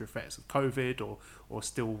suffering the after effects of COVID or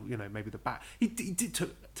still, maybe the back? He did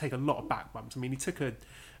take a lot of back bumps. I mean, he took a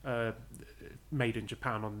Made in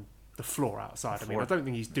Japan on the floor outside. I mean, I don't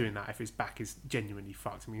think he's doing that if his back is genuinely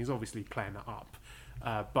fucked. I mean, he's obviously playing that up.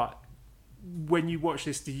 But when you watch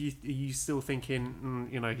this, are you still thinking,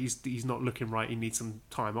 he's not looking right, he needs some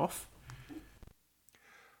time off?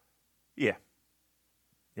 Yeah.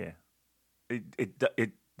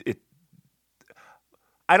 It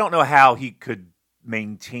I don't know how he could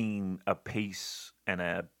maintain a pace and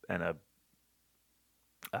a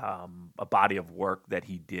body of work that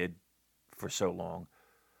he did for so long.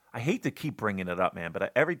 I hate to keep bringing it up, man,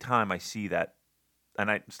 but every time I see that, and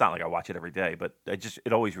it's not like I watch it every day, but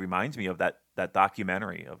it always reminds me of that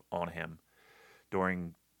documentary on him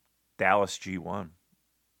during Dallas G1,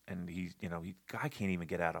 and guy can't even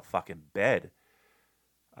get out of fucking bed.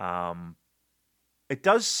 It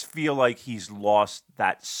does feel like he's lost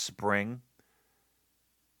that spring,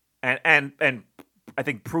 and I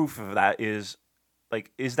think proof of that is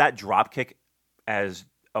that drop kick as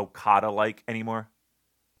Okada like anymore?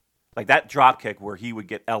 Like that drop kick where he would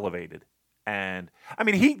get elevated. And I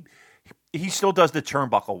mean, he still does the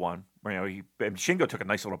turnbuckle one. Shingo took a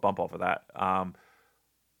nice little bump off of that.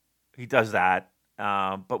 He does that.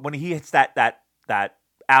 But when he hits that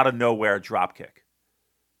out of nowhere drop kick,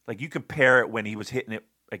 like you compare it when he was hitting it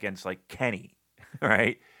against like Kenny,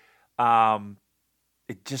 right?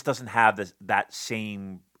 It just doesn't have that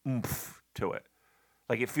same oomph to it.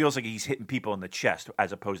 Like it feels like he's hitting people in the chest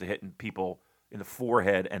as opposed to hitting people in the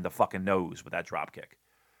forehead and the fucking nose with that drop kick.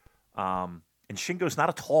 And Shingo's not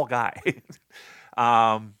a tall guy.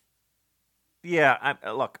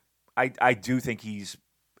 Look, I do think he's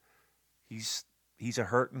a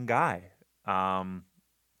hurting guy. But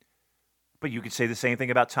you could say the same thing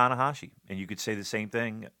about Tanahashi, and you could say the same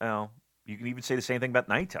thing. You can even say the same thing about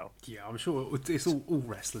Naito. Yeah, I'm sure it's all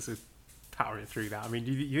wrestlers are powering through that. I mean,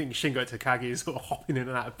 you think Shingo Takagi is sort of hopping in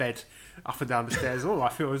and out of bed, up and down the stairs? Oh, I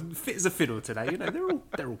feel as fit as a fiddle today. You know,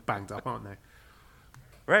 they're all banged up, aren't they?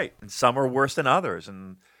 Right, and some are worse than others,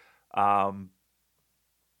 and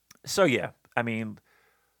so yeah. I mean,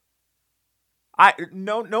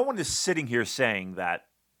 no one is sitting here saying that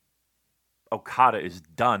Okada is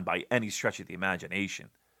done by any stretch of the imagination,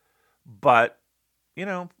 but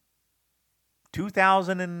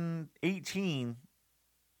 2018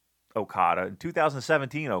 Okada,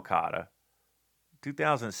 2017 Okada,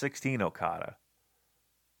 2016 Okada.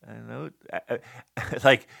 And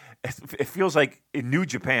like it feels like in New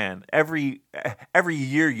Japan, every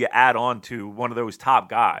year you add on to one of those top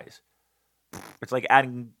guys, it's like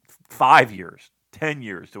adding 5 years, 10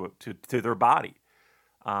 years to their body.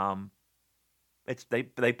 It's they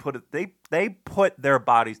put their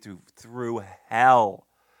bodies through hell.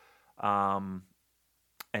 And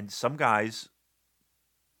some guys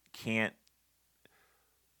can't.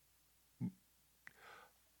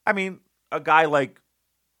 I mean, a guy like.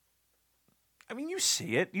 I mean, you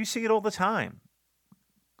see it. You see it all the time.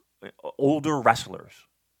 Older wrestlers,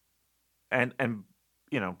 and I'm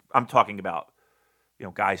talking about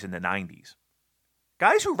guys in the 90s.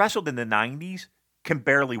 Guys who wrestled in the 90s can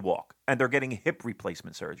barely walk, and they're getting hip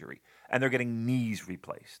replacement surgery, and they're getting knees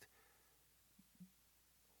replaced.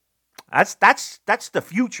 That's the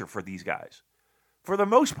future for these guys, for the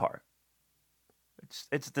most part.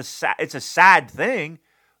 It's a sad thing,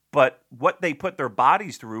 but what they put their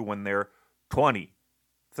bodies through when they're 20,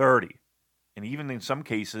 30, and even in some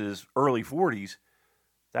cases early 40s,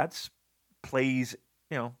 that's plays.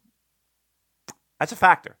 That's a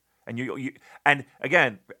factor. And you and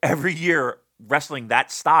again, every year wrestling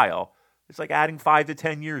that style, it's like adding 5 to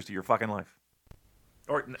 10 years to your fucking life,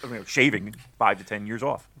 or shaving 5 to 10 years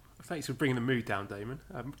off. Thanks for bringing the mood down, Damon.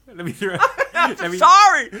 Let me throw.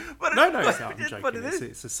 Sorry, but no, I'm joking.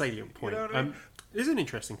 It's a salient point. You know what I mean? This is an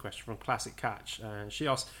interesting question from Classic Catch. She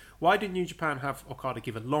asks, why did New Japan have Okada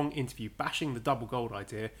give a long interview bashing the double gold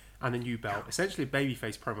idea and the new belt, essentially a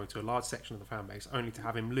babyface promo to a large section of the fan base, only to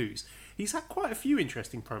have him lose? He's had quite a few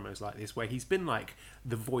interesting promos like this, where he's been like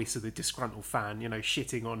the voice of the disgruntled fan,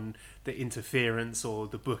 shitting on the interference or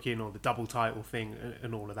the booking or the double title thing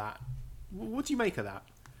and all of that. What do you make of that?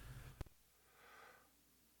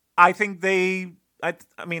 I think I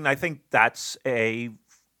think that's a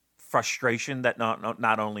frustration that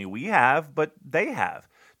not only we have, but they have.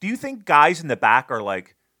 Do you think guys in the back are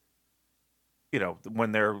like,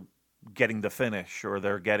 when they're getting the finish or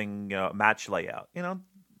they're getting a match layout,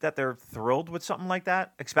 that they're thrilled with something like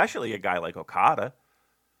that? Especially a guy like Okada.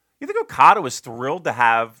 You think Okada was thrilled to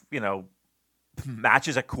have,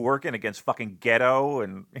 matches at Korakuen against fucking Gedo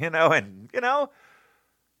and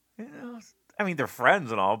I mean, they're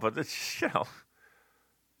friends and all, but it's,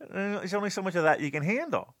 there's only so much of that you can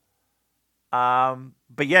handle.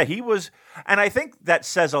 But yeah, he was, and I think that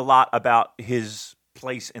says a lot about his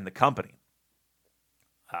place in the company.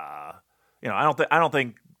 I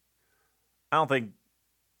don't think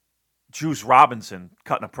Juice Robinson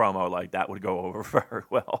cutting a promo like that would go over very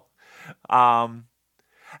well.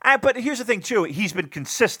 But here's the thing too, he's been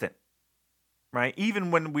consistent, right?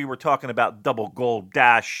 Even when we were talking about double gold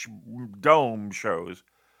dash dome shows,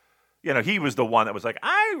 he was the one that was like,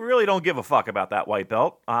 I really don't give a fuck about that white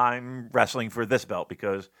belt. I'm wrestling for this belt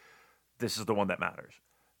because this is the one that matters.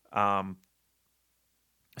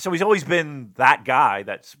 So he's always been that guy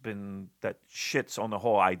that shits on the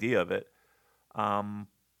whole idea of it. I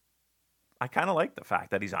kind of like the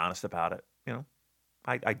fact that he's honest about it.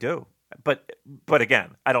 I do. But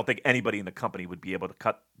again, I don't think anybody in the company would be able to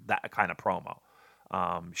cut that kind of promo,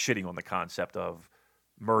 shitting on the concept of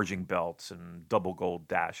merging belts and double gold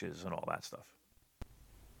dashes and all that stuff.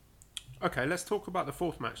 Okay, let's talk about the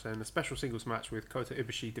fourth match then. The special singles match with Kota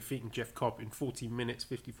Ibushi defeating Jeff Cobb in 14 minutes,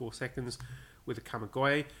 54 seconds with a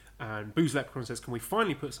Kamigoye. And Booze Leprechaun says, can we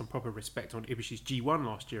finally put some proper respect on Ibushi's G1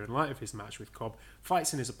 last year in light of his match with Cobb?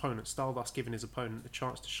 Fights in his opponent's style, thus giving his opponent a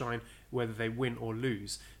chance to shine whether they win or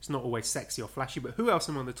lose. It's not always sexy or flashy, but who else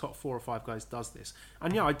among the top 4 or 5 guys does this?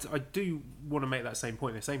 And yeah, I do want to make that same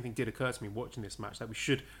point. The same thing did occur to me watching this match, that we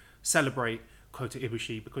should celebrate Kota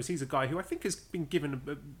Ibushi, because he's a guy who I think has been given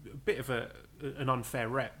a bit of an unfair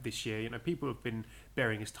rep this year. You know, people have been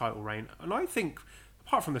burying his title reign, and I think,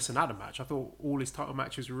 apart from the Sonata match, I thought all his title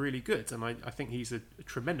matches were really good, and I think he's a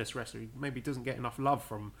tremendous wrestler. He maybe doesn't get enough love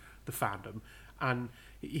from the fandom, and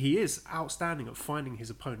he is outstanding at finding his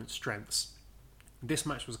opponent's strengths. This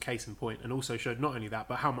match was a case in point, and also showed not only that,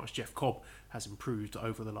 but how much Jeff Cobb has improved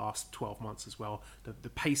over the last 12 months as well. The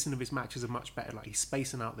pacing of his matches are much better. Like, he's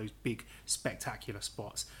spacing out those big, spectacular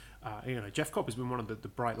spots. Jeff Cobb has been one of the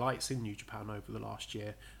bright lights in New Japan over the last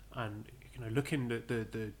year. And looking at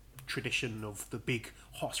the tradition of the big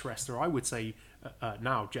horse wrestler, I would say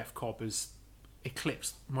now Jeff Cobb has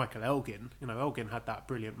eclipsed Michael Elgin. Elgin had that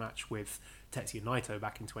brilliant match with Tetsuya Naito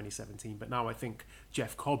back in 2017, but now I think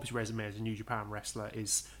Jeff Cobb's resume as a New Japan wrestler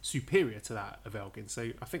is superior to that of Elgin, so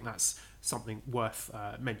I think that's something worth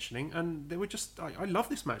mentioning. And they were just, I love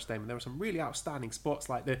this match, Damon. There were some really outstanding spots,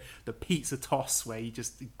 like the pizza toss where he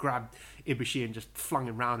just grabbed Ibushi and just flung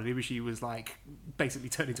him around, and Ibushi was like basically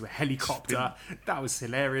turned into a helicopter. That was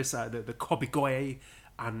hilarious. The Kamigoye,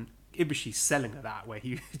 and Ibushi selling at that, where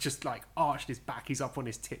he just like arched his back, he's up on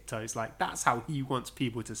his tiptoes. Like, that's how he wants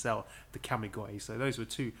people to sell the Kamigoye. So those were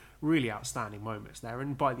 2 really outstanding moments there.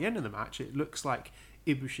 And by the end of the match, it looks like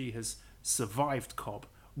Ibushi has survived Cobb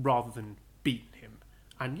rather than beaten him.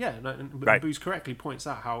 And yeah, right. Booze correctly points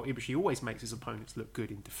out how Ibushi always makes his opponents look good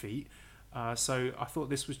in defeat. So I thought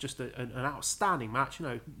this was just an outstanding match.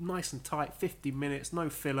 Nice and tight, 50 minutes, no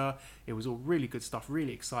filler. It was all really good stuff,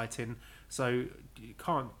 really exciting. So you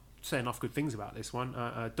can't say enough good things about this one.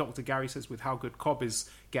 Dr. Gary says, with how good Cobb is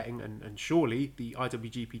getting, and surely the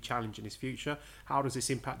IWGP challenge in his future, how does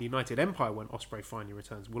this impact the United Empire when Ospreay finally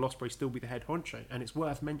returns? Will Ospreay still be the head honcho? And it's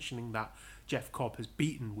worth mentioning that Jeff Cobb has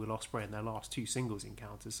beaten Will Ospreay in their last 2 singles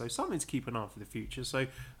encounters, so something to keep an eye on for the future. So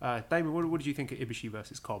Damon, what did you think of Ibushi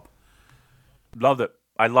versus Cobb? Loved it.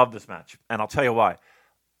 I love this match, and I'll tell you why.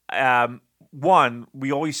 One,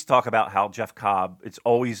 we always talk about how Jeff Cobb, it's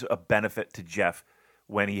always a benefit to Jeff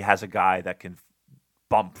when he has a guy that can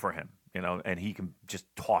bump for him, and he can just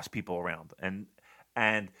toss people around.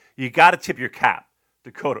 And you got to tip your cap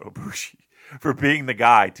to Kota Ibushi for being the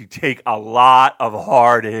guy to take a lot of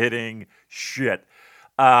hard-hitting shit.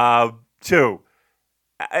 2,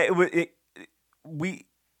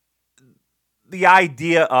 the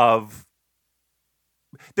idea of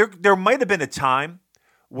there might have been a time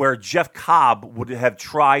where Jeff Cobb would have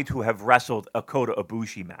tried to have wrestled a Kota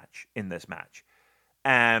Ibushi match in this match.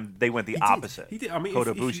 And they went the opposite. He did. I mean,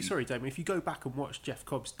 Kota Ibushi. Sorry, Damon. If you go back and watch Jeff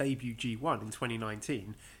Cobb's debut G1 in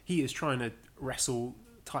 2019, he is trying to wrestle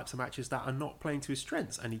types of matches that are not playing to his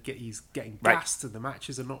strengths, and he's getting gassed, and the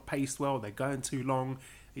matches are not paced well. They're going too long.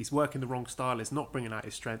 He's working the wrong style. It's not bringing out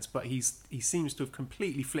his strengths. But he seems to have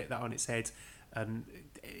completely flipped that on its head, and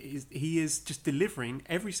he is just delivering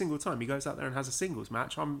every single time he goes out there and has a singles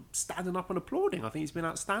match. I'm standing up and applauding. I think he's been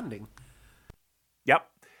outstanding. Yep,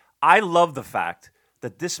 I love the fact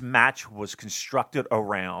that this match was constructed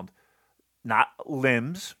around not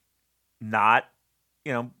limbs, not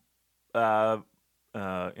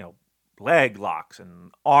leg locks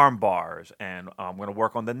and arm bars, and I'm going to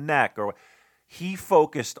work on the neck. Or he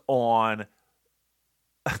focused on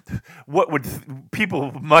what would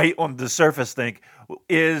people might on the surface think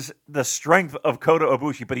is the strength of Kota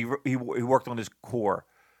Ibushi, but he worked on his core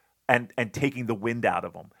and taking the wind out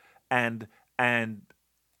of him, and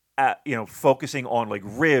focusing on like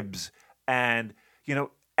ribs, and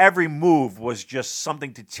every move was just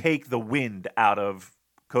something to take the wind out of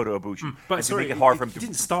Kota Ibushi. But sorry, make it hard for him it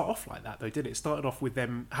didn't start off like that though, did it? It started off with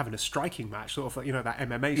them having a striking match, sort of like, that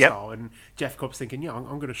MMA style, and Jeff Cobb's thinking, I'm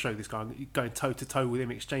going to show this guy. I'm going toe to toe with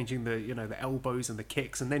him, exchanging the elbows and the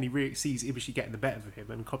kicks, and then he really sees Ibushi getting the better of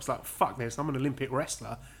him, and Cobb's like, fuck this, I'm an Olympic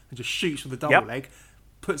wrestler, and just shoots with a double leg,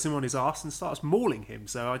 puts him on his ass and starts mauling him.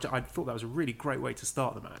 So I thought that was a really great way to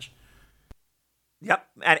start the match. Yep,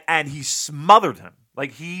 and he smothered him.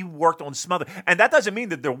 Like, he worked on smother, and that doesn't mean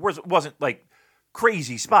that there wasn't like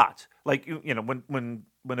crazy spots. Like, when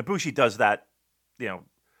Ibushi does that,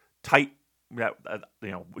 tight,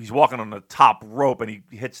 he's walking on the top rope and he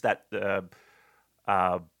hits that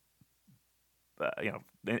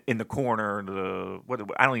in the corner.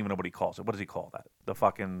 I don't even know what he calls it. What does he call that? The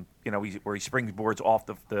fucking, where he springboards off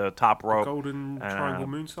the top rope. Golden triangle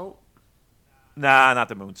moonsault? Nah, not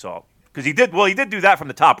the moonsault. Because he did do that from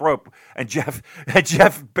the top rope, and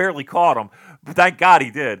Jeff barely caught him. But thank God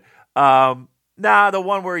he did. The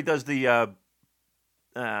one where he does the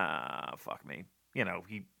fuck me.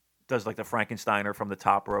 He does like the Frankensteiner from the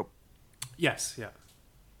top rope. Yes, yeah.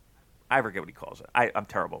 I forget what he calls it. I'm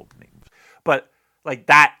terrible with names. But like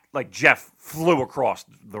that, like Jeff flew across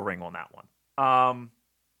the ring on that one.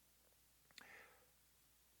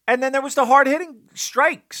 And then there was the hard hitting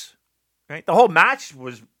strikes. Right? The whole match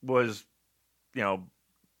was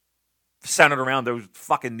centered around those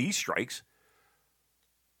fucking knee strikes.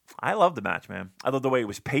 I love the match, man. I love the way it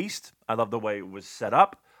was paced. I love the way it was set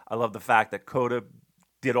up. I love the fact that Kota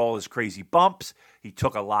did all his crazy bumps. He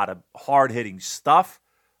took a lot of hard hitting stuff.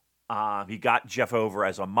 He got Jeff over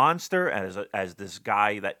as a monster, as this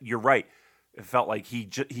guy that, you're right, it felt like he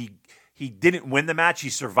didn't win the match, he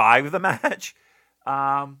survived the match.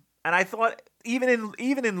 And I thought even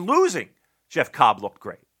in losing, Jeff Cobb looked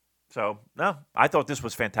great. So no, I thought this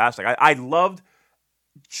was fantastic. I loved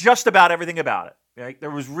just about everything about it. Right?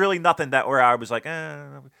 There was really nothing where I was like,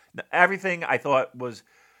 everything I thought was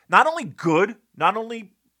not only good, not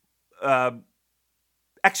only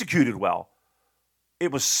executed well,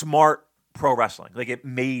 it was smart pro wrestling. Like, it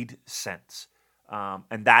made sense.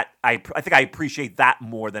 And that I think I appreciate that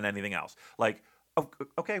more than anything else. Like,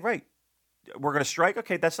 okay, right. We're going to strike.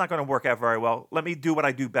 Okay, that's not going to work out very well. Let me do what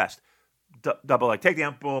I do best. Double leg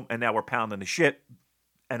takedown, boom, and now we're pounding the shit,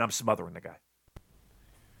 and I'm smothering the guy.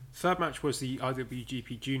 Third match was the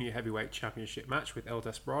IWGP Junior Heavyweight Championship match, with El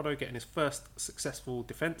Desperado getting his first successful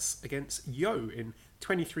defense against Yo in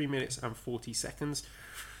 23 minutes and 40 seconds.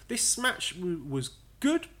 This match was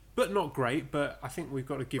good, but not great. But I think we've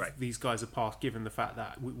got to give these guys a pass, given the fact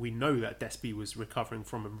that we know that Despy was recovering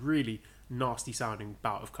from a really nasty-sounding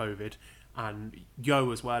bout of COVID. And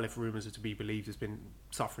Yo as well, if rumours are to be believed, has been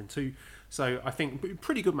suffering too. So I think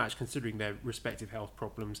pretty good match considering their respective health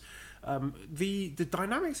problems. The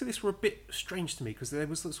dynamics of this were a bit strange to me, because there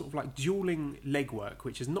was sort of like dueling leg work,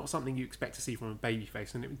 which is not something you expect to see from a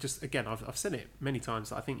babyface. And it just, again, I've said it many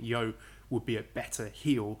times that I think Yo would be a better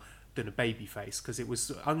heel than a babyface, because it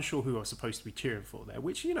was unsure who I was supposed to be cheering for there,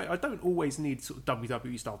 which, I don't always need sort of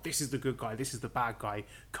WWE style, this is the good guy, this is the bad guy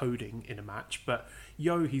coding in a match. But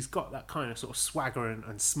Yo, he's got that kind of sort of swagger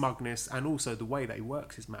and smugness, and also the way that he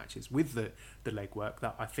works his matches with the leg work,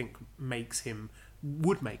 that I think would make him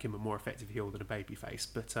a more effective heel than a babyface.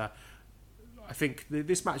 But I think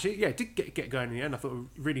this match, did get going in the end. I thought a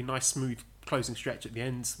really nice, smooth closing stretch at the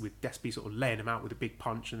end, with Despy sort of laying him out with a big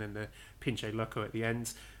punch, and then the Pinche Loco at the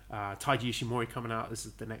end. Taiji Ishimori coming out as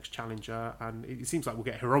the next challenger, and it seems like we'll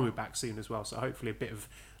get Hiromu back soon as well, so hopefully a bit of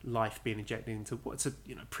life being injected into what's a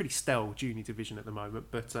pretty stale junior division at the moment.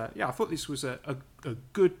 But I thought this was a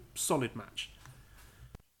good, solid match.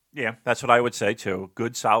 Yeah, that's what I would say too.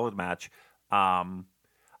 Good, solid match. I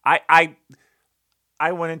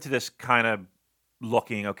went into this kind of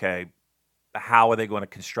looking, okay, how are they going to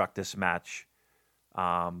construct this match?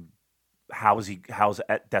 How's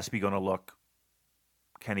Despy going to look?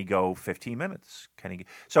 Can he go 15 minutes?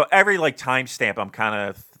 So every timestamp, I'm kind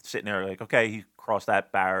of sitting there like, okay, he crossed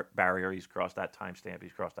that barrier, he's crossed that timestamp,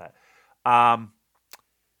 he's crossed that. I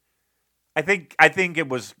think it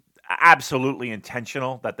was absolutely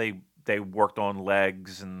intentional that they worked on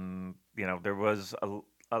legs, and there was a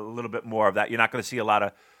little bit more of that. You're not going to see a lot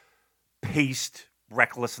of paced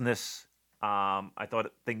recklessness. I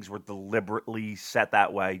thought things were deliberately set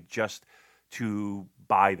that way just to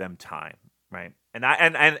buy them time, right? And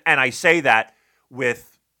I say that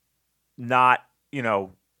with not,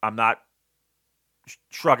 I'm not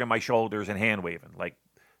shrugging my shoulders and hand waving. Like,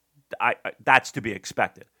 that's to be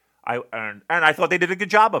expected. And I thought they did a good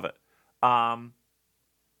job of it.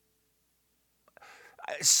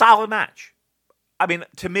 Solid match. I mean,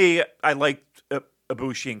 to me, I liked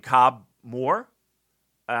Ibushi and Cobb more,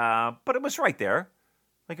 but it was right there.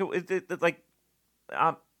 I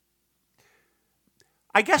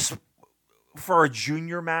guess for a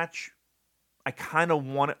junior match, I kind of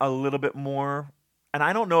want a little bit more. And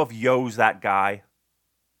I don't know if Yo's that guy.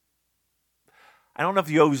 I don't know if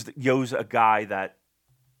Yo's a guy that...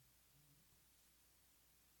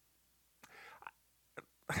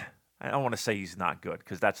 I don't want to say he's not good,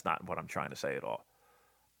 because that's not what I'm trying to say at all.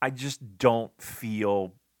 I just don't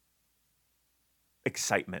feel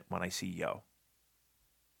excitement when I see Yo.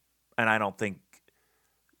 And I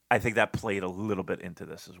think that played a little bit into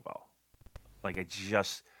this as well. I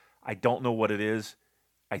don't know what it is.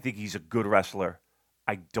 I think he's a good wrestler.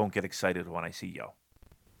 I don't get excited when I see Yo.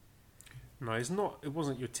 No, it's not. It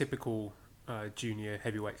wasn't your typical junior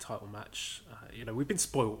heavyweight title match. We've been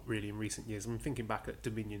spoiled really in recent years. I'm thinking back at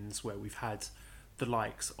Dominions where we've had the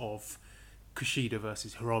likes of Kushida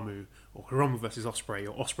versus Hiromu, or Hiromu versus Ospreay,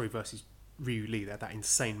 or Ospreay versus Ryu Lee. They had that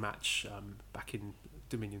insane match back in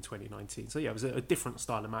Dominion 2019. So yeah, it was a different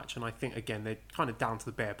style of match, and I think again they're kind of down to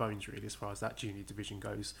the bare bones really as far as that junior division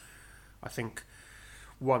goes. I think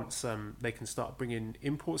once they can start bringing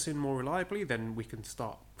imports in more reliably, then we can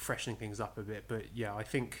start freshening things up a bit. But yeah, I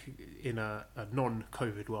think in a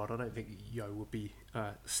non-COVID world, I don't think Yo would be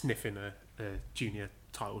sniffing a junior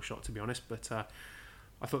title shot, to be honest. But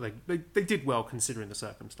I thought they did well considering the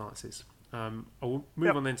circumstances. I will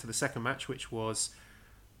move on then to the second match, which was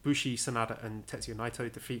Bushi, Sanada and Tetsuya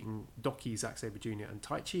Naito defeating Doki, Zack Sabre Jr. and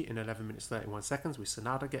Taichi in 11 minutes 31 seconds, with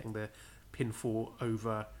Sanada getting the pinfall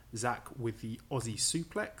over Zack with the Aussie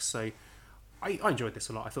suplex. So I enjoyed this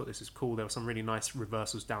a lot. I thought this was cool. There were some really nice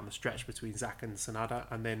reversals down the stretch between Zack and Sanada,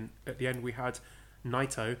 and then at the end we had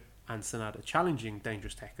Naito and Sanada challenging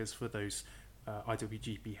Dangerous Tekkers for those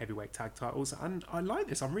IWGP heavyweight tag titles, and I like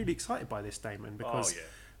this. I'm really excited by this, Damon, because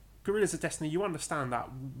Guerrillas of Destiny, you understand that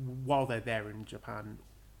while they're there in Japan,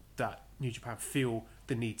 that New Japan feel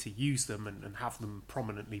the need to use them and have them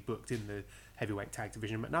prominently booked in the heavyweight tag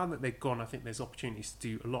division. But now that they're gone, I think there's opportunities to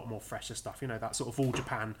do a lot more fresher stuff. That sort of all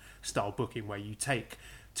Japan style booking where you take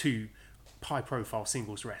two high profile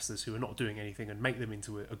singles wrestlers who are not doing anything and make them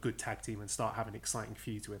into a good tag team and start having exciting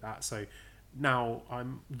feuds with that. So now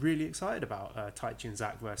I'm really excited about Taichi and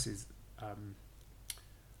Zack versus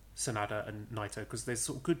Sanada and Naito, because there's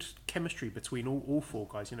sort of good chemistry between all four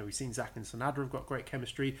guys. We've seen Zack and Sanada have got great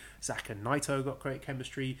chemistry. Zack and Naito have got great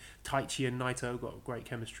chemistry. Taichi and Naito have got great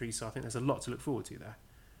chemistry. So I think there's a lot to look forward to there.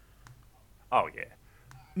 Oh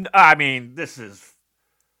yeah, I mean this is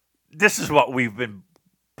what we've been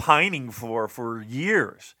pining for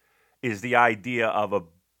years, is the idea of a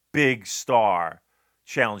big star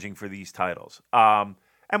challenging for these titles. And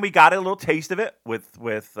we got a little taste of it with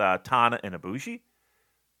Tana and Ibushi.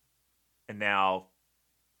 And now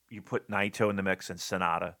you put Naito in the mix and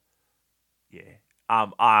Sanada. Yeah,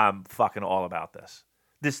 I'm fucking all about this.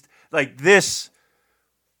 This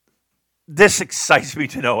excites me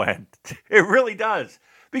to no end. It really does,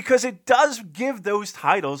 because it does give those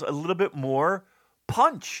titles a little bit more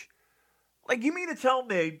punch. Like, you mean to tell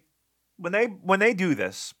me when they do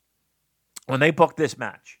this, when they book this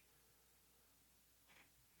match,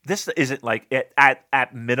 this isn't like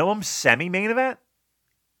at minimum semi-main event?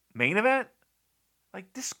 Main event?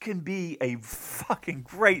 Like, this can be a fucking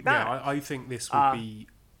great match. Yeah, I think this would be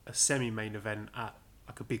a semi-main event at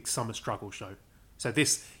like a big summer struggle show. So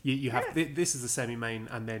this you have this is the semi-main,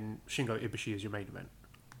 and then Shingo Ibushi is your main event.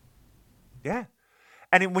 Yeah,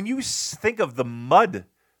 and when you think of the mud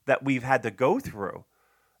that we've had to go through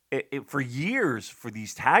for years for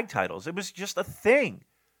these tag titles, it was just a thing.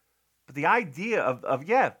 But the idea of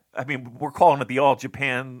I mean, we're calling it the All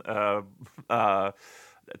Japan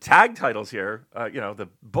tag titles here, the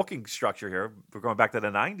booking structure here. We're going back to the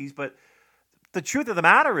 90s, but the truth of the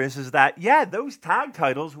matter is that those tag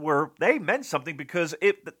titles they meant something because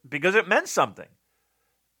it meant something.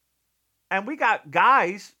 And we got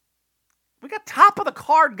top of the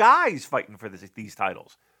card guys fighting for these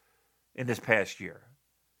titles in this past year.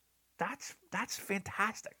 That's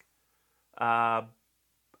fantastic. I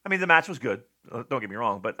mean, the match was good. Don't get me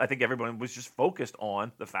wrong, but I think everyone was just focused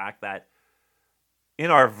on the fact that in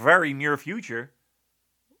our very near future,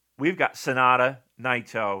 we've got Sanada,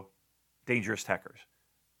 Naito, Dangerous Tekkers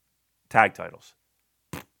tag titles.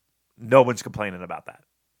 No one's complaining about that.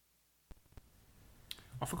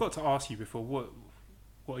 I forgot to ask you before, what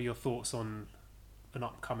are your thoughts on an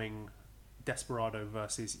upcoming Desperado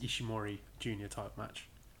versus Ishimori Jr. type match?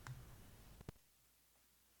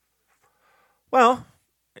 Well,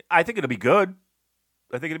 I think it'll be good.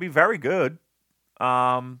 I think it'll be very good.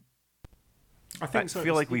 I think so.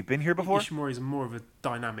 Feel like we've been here before. Ishimori is more of a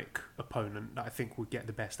dynamic opponent that I think would get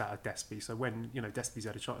the best out of Despy. So when Despy's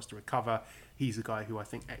had a chance to recover, he's a guy who I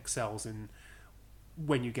think excels in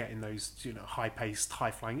when you get in those high-paced,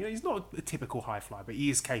 high-flying. He's not a typical high flyer, but he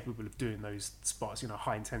is capable of doing those spots,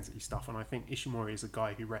 high-intensity stuff. And I think Ishimori is a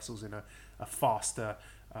guy who wrestles in a faster,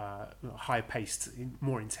 high-paced,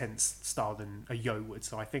 more intense style than a Yo would.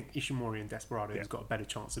 So I think Ishimori and Desperado has got a better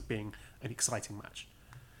chance of being an exciting match.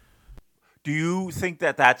 Do you think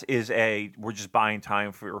that is we're just buying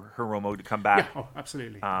time for Hiromu to come back? Yeah,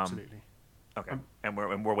 absolutely, absolutely. Okay, and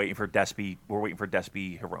we're waiting for Despy. We're waiting for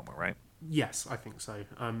Despy Hiromu, right? Yes, I think so.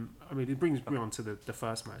 I mean, it brings me on to the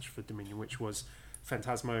first match for Dominion, which was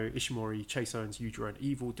Phantasmo, Ishimori, Chase Owens, Yujiro, and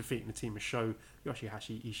Evil defeating the team of Sho,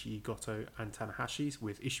 Yoshihashi, Ishii, Goto, and Tanahashi,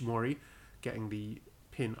 with Ishimori getting the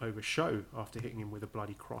pin over Sho after hitting him with a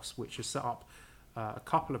bloody cross, which has set up a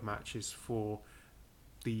couple of matches for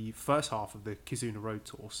the first half of the Kizuna Road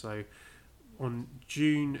Tour. So on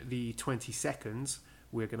June the 22nd,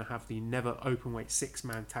 we're going to have the Never Openweight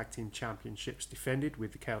 6-man Tag Team Championships defended,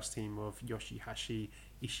 with the Chaos team of Yoshihashi,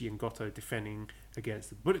 Ishii, and Goto defending against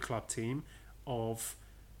the Bullet Club team of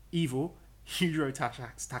Evil, Yujiro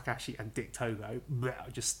Takahashi, and Dick Togo. Blech, I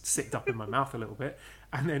just sicked up in my mouth a little bit.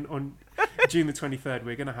 And then on June the 23rd,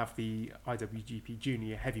 we're going to have the IWGP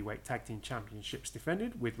Junior Heavyweight Tag Team Championships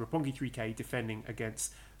defended, with Roppongi 3K defending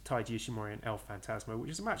against Taiji Ishimori and El Phantasmo, which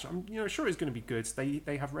is a match I'm sure is going to be good.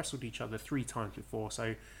 They have wrestled each other 3 times before,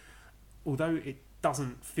 so although it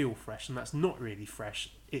doesn't feel fresh, and that's not really fresh,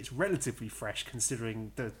 it's relatively fresh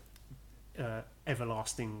considering the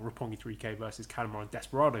everlasting Roppongi 3K versus Kanemaru and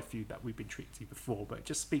Desperado feud that we've been treated to before. But it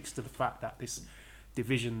just speaks to the fact that this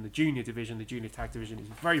division, the junior tag division, is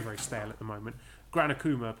very, very stale at the moment. Gran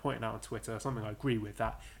Akuma pointed out on Twitter, something I agree with,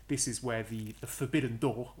 that this is where the forbidden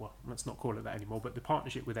door, well, let's not call it that anymore, but the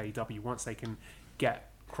partnership with AEW, once they can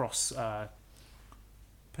get cross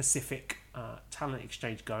Pacific talent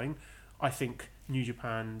exchange going, I think New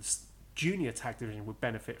Japan's junior tag division would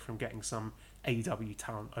benefit from getting some AEW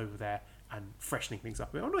talent over there and freshening things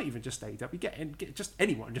up. Or not even just AEW, get just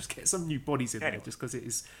anyone, just get some new bodies in there, just because it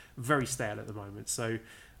is very stale at the moment. So,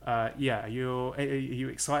 are you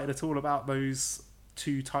excited at all about those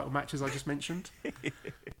 2 title matches I just mentioned?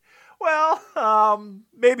 Well,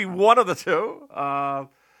 maybe one of the 2. I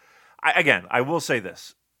will say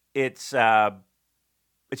this: it's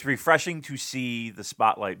refreshing to see the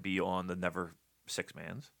spotlight be on the Never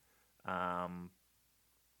 6-mans.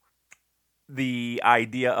 The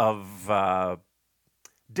idea of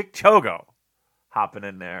Dick Togo hopping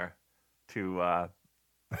in there to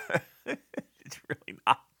it's really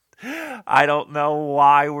not. I don't know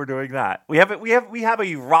why we're doing that. We have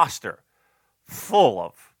a roster full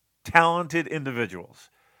of talented individuals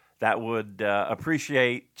that would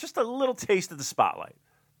appreciate just a little taste of the spotlight.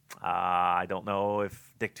 I don't know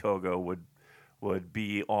if Dick Togo would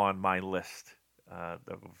be on my list of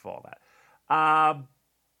all that.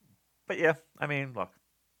 But yeah, I mean, look,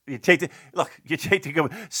 you take to go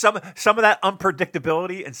some of that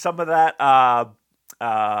unpredictability and some of that I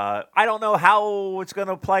don't know how it's going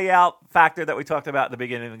to play out factor that we talked about at the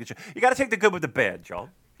beginning of the show. You got to take the good with the bad, Joel.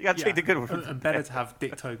 You got to take the good with the bad. And better to have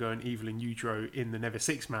Dick Togo and Evil and Yujiro in the Never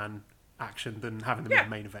 6-man action than having them in the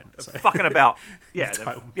main event. So. Fucking about,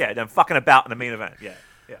 them fucking about in the main event. You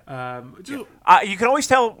can always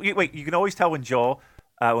tell. You can always tell when Joel.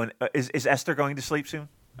 Is Esther going to sleep soon?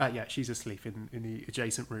 Yeah, she's asleep in the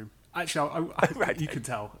adjacent room. Actually, right. You can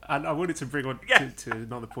tell. And I wanted to bring on to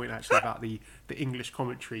another point actually about the English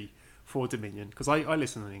commentary for Dominion, because I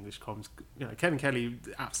listen to the English comms. Kevin Kelly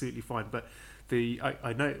absolutely fine, but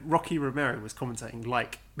I know Rocky Romero was commentating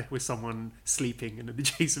like there was someone sleeping in an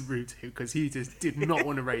adjacent room to him, because he just did not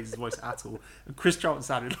want to raise his voice at all. And Chris Charlton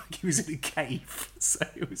sounded like he was in a cave. So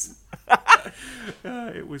it was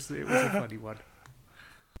a funny one.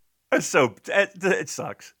 So it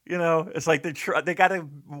sucks, It's like they got to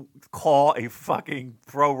call a fucking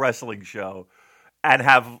pro wrestling show and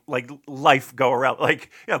have like life go around.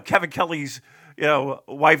 Like Kevin Kelly's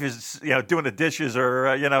wife is doing the dishes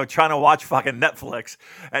or trying to watch fucking Netflix,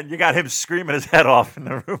 and you got him screaming his head off in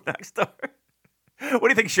the room next door. What do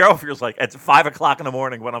you think Cheryl feels like at 5 o'clock in the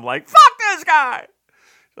morning when I'm like, fuck this guy?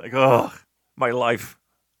 She's like, oh, my life,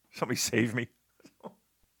 somebody save me.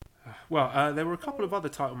 Well, there were a couple of other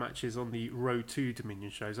title matches on the Road to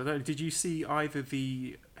Dominion shows. I don't know, did you see either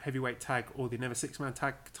the heavyweight tag or the Never 6-man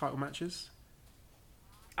tag title matches?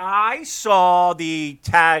 I saw the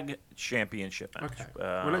tag championship match. Okay.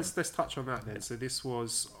 Well, let's touch on that then. So this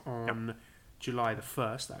was on July the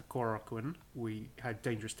 1st at Korakuen. We had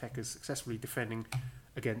Dangerous Tekkers successfully defending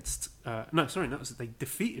against... they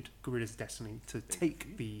defeated Guerrilla's Destiny to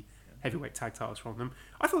take the heavyweight tag titles from them.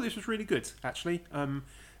 I thought this was really good, actually.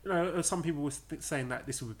 Some people were saying that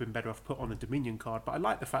this would have been better off put on a Dominion card, but I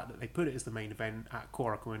like the fact that they put it as the main event at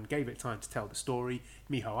Korakuen, gave it time to tell the story.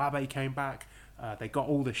 Miho Abe came back. They got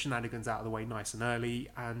all the shenanigans out of the way nice and early,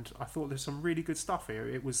 and I thought there's some really good stuff here.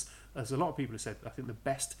 It was, as a lot of people have said, I think the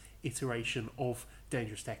best iteration of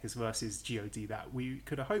Dangerous Tekkers versus GOD that we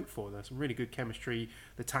could have hoped for. There's some really good chemistry.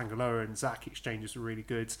 The Tangaloa and Zack exchanges were really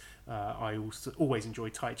good. I also always enjoy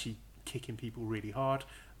Taichi kicking people really hard,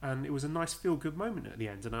 and it was a nice feel-good moment at the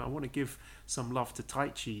end. And I want to give some love to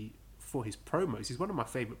Taichi for his promos. He's one of my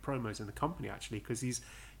favourite promos in the company, actually, because he's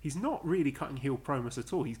not really cutting heel promos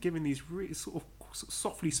at all. He's giving these really sort of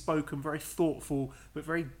softly spoken, very thoughtful, but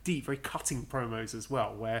very deep, very cutting promos as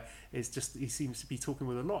well, where it's just he seems to be talking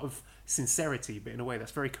with a lot of sincerity, but in a way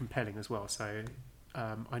that's very compelling as well. So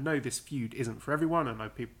I know this feud isn't for everyone. I know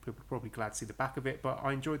people are probably glad to see the back of it, but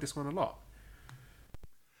I enjoyed this one a lot.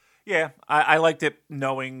 Yeah, I liked it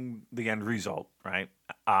knowing the end result, right?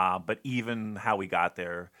 But even how we got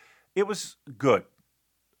there, it was good.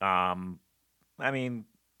 I mean,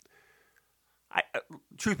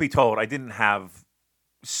 truth be told, I didn't have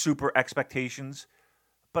super expectations,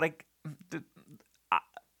 but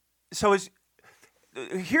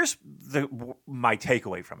here's my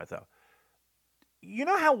takeaway from it, though. You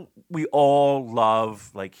know how we all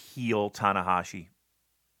love like heel Tanahashi,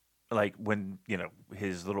 like when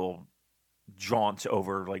his little jaunts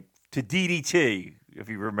over like to DDT, if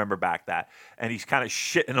you remember back that, and he's kind of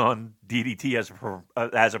shitting on DDT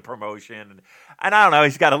as a promotion, and I don't know,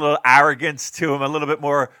 he's got a little arrogance to him, a little bit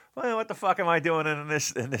more. Well, what the fuck am I doing in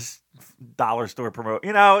this dollar store promote?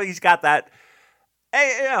 He's got that,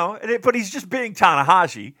 but he's just being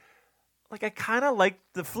Tanahashi. Like I kind of like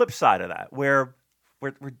the flip side of that, where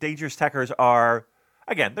Dangerous Tekkers are,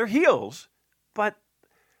 again, they're heels, but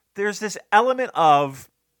there's this element of,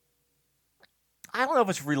 I don't know if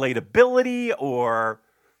it's relatability or,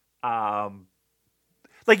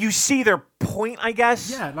 like you see their point, I guess.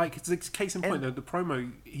 Yeah, like it's case in point, the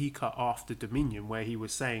promo he cut after Dominion, where he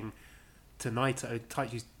was saying to Naito,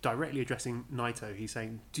 Taichi's directly addressing Naito, he's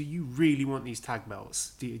saying, do you really want these tag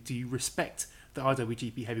belts? Do you respect the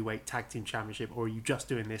IWGP Heavyweight Tag Team Championship, or are you just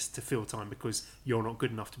doing this to fill time because you're not good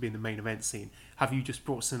enough to be in the main event scene? Have you just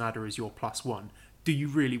brought Sanada as your +1? Do you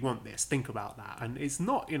really want this? Think about that. And it's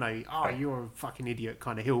not, you're a fucking idiot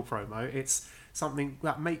kind of heel promo. It's something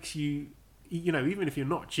that makes you, even if you're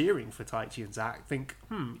not cheering for Taichi and Zack, think,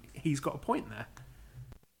 he's got a point there.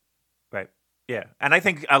 Right. Yeah. And I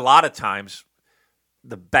think a lot of times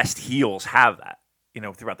the best heels have that,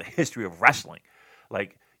 throughout the history of wrestling.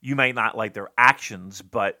 Like, you may not like their actions,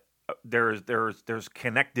 but there's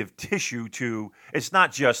connective tissue to. It's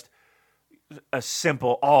not just a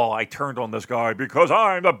simple, I turned on this guy because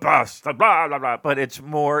I'm the best, blah blah blah. But it's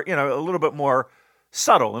more, a little bit more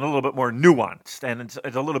subtle and a little bit more nuanced, and it's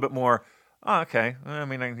a little bit more. Oh, okay, I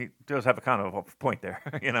mean, he does have a kind of a point there,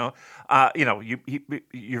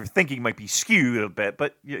 your thinking might be skewed a bit,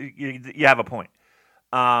 but you have a point.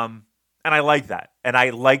 And I like that, and I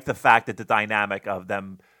like the fact that the dynamic of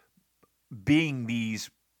them being these,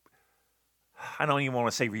 I don't even want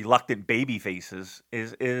to say reluctant baby faces,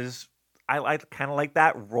 is I kind of like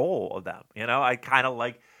that role of them. I kind of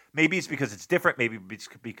like, maybe it's because it's different, maybe it's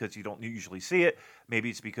because you don't usually see it, maybe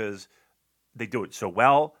it's because they do it so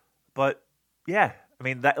well, but yeah, I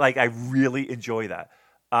mean, that, like, I really enjoy that.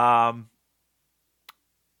 And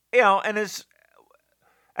as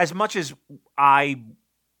much as I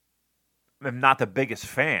am not the biggest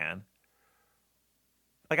fan,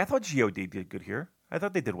 like, I thought GOD did good here. I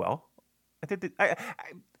thought they did well.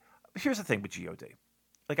 Here's the thing with GOD.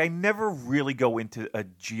 Like, I never really go into a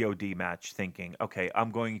GOD match thinking, okay,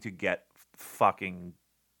 I'm going to get fucking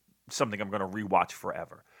something I'm going to rewatch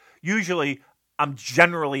forever. Usually, I'm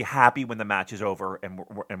generally happy when the match is over and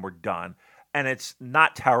we're done. And it's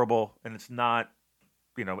not terrible, and it's not,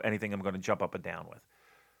 anything I'm going to jump up and down with.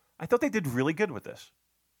 I thought they did really good with this.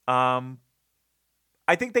 I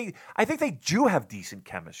think they do have decent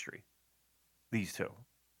chemistry, these two.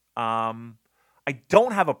 I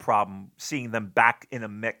don't have a problem seeing them back in a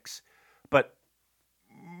mix, but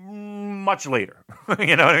much later.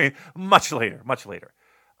 You know what I mean? Much later.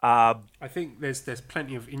 I think there's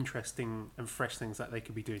plenty of interesting and fresh things that they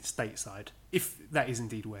could be doing stateside, if that is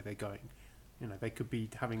indeed where they're going. They could be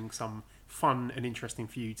having some fun and interesting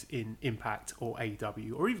feuds in Impact or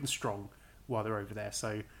AEW or even Strong while they're over there.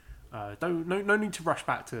 So no need to rush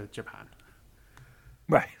back to Japan.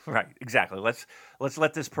 Right, exactly. Let's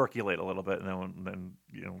let this percolate a little bit, and then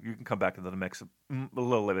you can come back into the mix a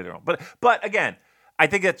little later on. But again, I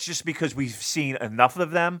think that's just because we've seen enough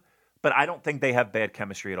of them. But I don't think they have bad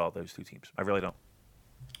chemistry at all, those two teams. I really don't.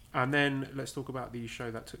 And then let's talk about the show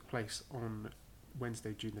that took place on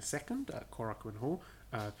Wednesday, June the 2nd at Korakuen Hall,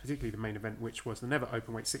 particularly the main event, which was the Never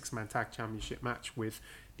Openweight 6-man tag championship match with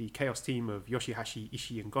the Chaos team of Yoshihashi,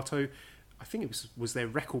 Ishii, and Goto. I think it was their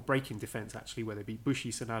record-breaking defense, actually, where they beat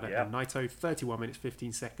Bushi, Sanada, and Naito. 31 minutes,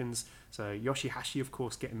 15 seconds. So Yoshihashi, of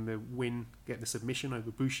course, getting the win, getting the submission over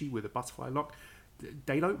Bushi with a butterfly lock.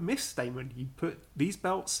 They don't miss, Damon. You put these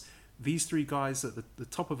belts, these three guys at the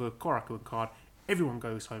top of a Korakuen card, everyone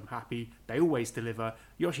goes home happy. They always deliver.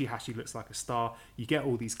 Yoshihashi looks like a star. You get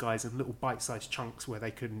all these guys in little bite-sized chunks where they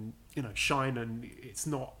can, shine, and it's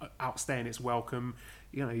not outstaying its welcome.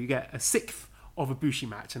 You get a sixth of a Bushi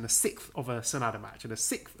match and a sixth of a Sanada match and a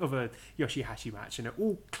sixth of a Yoshihashi match, and it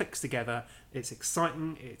all clicks together. It's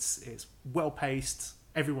exciting. It's well paced.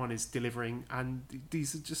 Everyone is delivering, and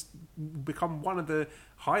these have just become one of the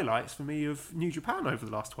highlights for me of New Japan over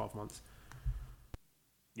the last 12 months.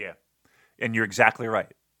 Yeah, and you're exactly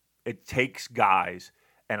right. It takes guys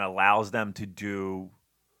and allows them to do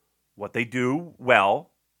what they do well,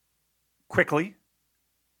 quickly,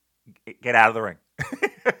 get out of the ring.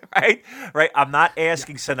 Right? I'm not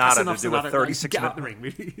asking Sanada to do a 36 minute. Get out the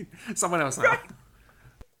ring. Someone else.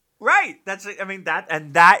 Right.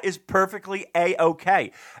 That is perfectly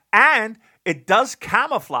A-okay. And it does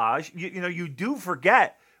camouflage. You do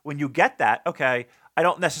forget when you get that, okay, I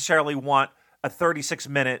don't necessarily want a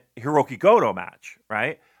 36-minute Hiroki Goto match,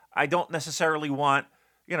 right? I don't necessarily want,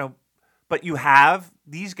 but you have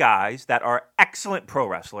these guys that are excellent pro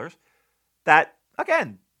wrestlers that,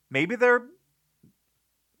 again, maybe they're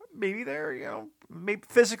maybe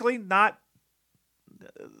physically not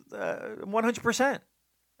 100%.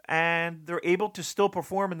 And they're able to still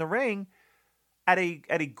perform in the ring at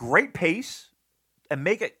a great pace and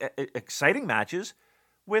make exciting matches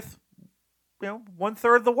with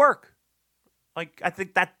 1/3 of the work. Like, I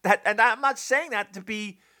think that and I'm not saying that to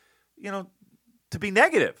be to be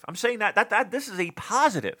negative. I'm saying that this is a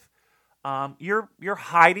positive. You're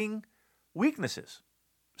hiding weaknesses.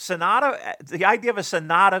 Sanada, the idea of a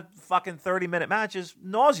Sanada fucking 30-minute match is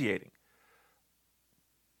nauseating.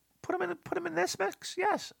 Put him in this mix,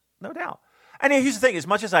 yes, no doubt. And here's the thing: as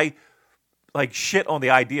much as I shit on the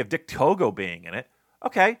idea of Dick Togo being in it,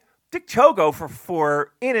 okay, Dick Togo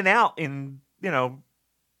for in and out in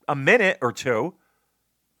a minute or two.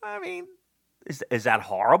 I mean, is that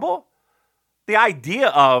horrible? The idea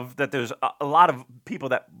of that there's a lot of people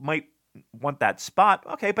that might want that spot,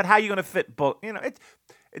 okay, but how are you going to fit both?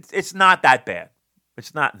 It's not that bad.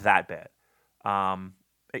 It's not that bad. And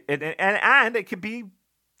it could be.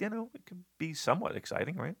 It could be somewhat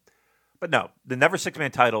exciting, right? But no, the Never Six-Man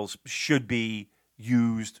titles should be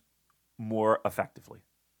used more effectively,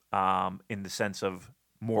 in the sense of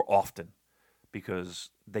more often, because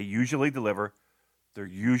they usually deliver. They're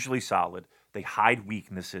usually solid. They hide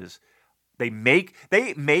weaknesses. They make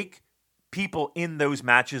people in those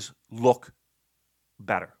matches look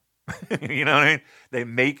better. You know what I mean? They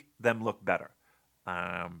make them look better.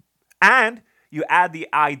 And you add the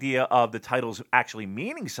idea of the titles actually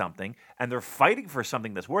meaning something, and they're fighting for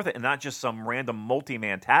something that's worth it, and not just some random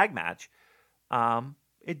multi-man tag match.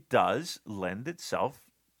 It does lend itself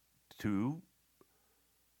to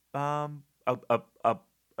a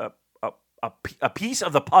piece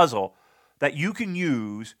of the puzzle that you can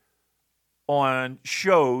use on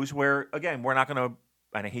shows where, again, we're not going to,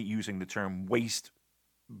 and I hate using the term waste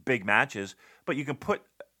big matches, but you can put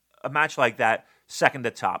a match like that second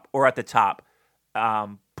to top or at the top.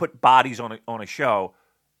 Put bodies on a show,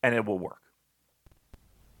 and it will work.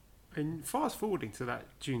 And fast forwarding to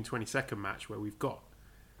that June 22nd match where we've got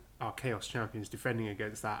our Chaos Champions defending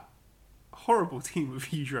against that horrible team of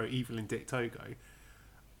Yujiro, Evil, and Dick Togo,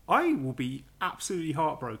 I will be absolutely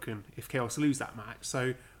heartbroken if Chaos lose that match.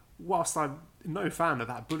 So whilst I'm no fan of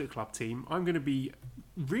that Bullet Club team, I'm going to be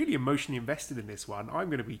really emotionally invested in this one. I'm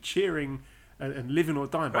going to be cheering and living or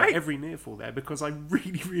dying by every near fall there, because I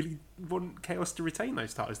really, really want Chaos to retain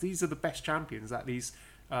those titles. These are the best champions that these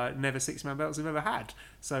Never Six-Man belts have ever had.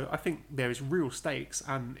 So I think there is real stakes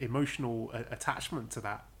and emotional attachment to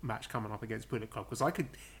that match coming up against Bullet Club, because I could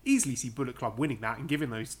easily see Bullet Club winning that and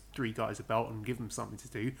giving those three guys a belt and give them something to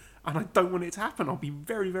do. And I don't want it to happen. I'll be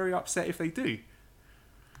very, very upset if they do.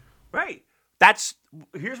 Right.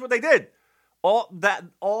 Here's what they did. All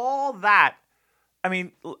that. I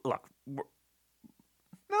mean, look.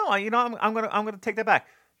 No, I'm gonna take that back.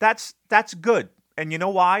 That's good, and you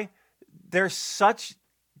know why? They're such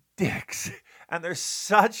dicks, and they're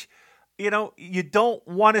such, you don't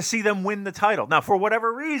want to see them win the title now for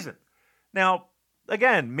whatever reason. Now,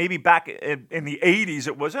 again, maybe back in the '80s,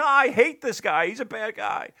 it was, I hate this guy, he's a bad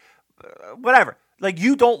guy, whatever. Like,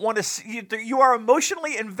 you don't want to see. You are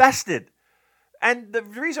emotionally invested, and the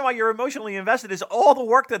reason why you're emotionally invested is all the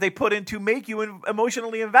work that they put in to make you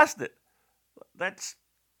emotionally invested.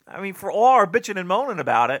 For all our bitching and moaning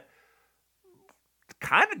about it,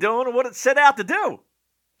 kind of doing what it set out to do.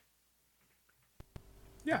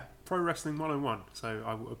 Yeah, Pro Wrestling 101. So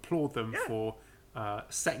I applaud them for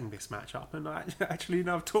setting this match up. And actually,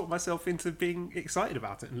 now I've talked myself into being excited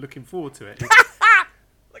about it and looking forward to it.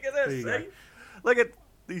 Look at this. See? Look at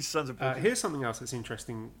these sons of bitches. Here's something else that's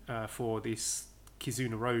interesting for this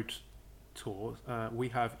Kizuna Road tour. We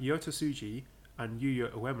have Yota Tsuji and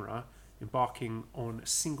Yuya Uemura embarking on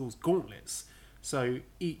singles gauntlets. So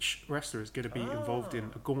each wrestler is going to be involved in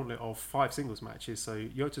a gauntlet of 5 singles matches. So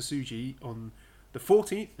Yota Tsuji on the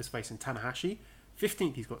 14th is facing Tanahashi.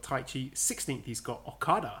 15th he's got Taichi. 16th he's got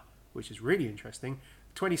Okada, which is really interesting.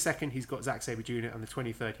 22nd he's got Zack Sabre Jr. and the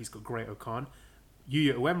 23rd he's got Great-O-Khan.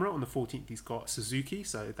 Yuya Uemura on the 14th he's got Suzuki.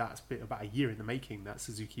 So that's been about a year in the making, that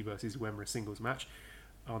Suzuki versus Uemura singles match.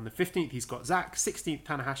 On the 15th he's got Zack. 16th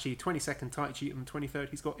Tanahashi. 22nd Taichi, and the 23rd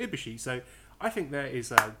he's got Ibushi. So I think there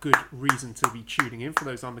is a good reason to be tuning in for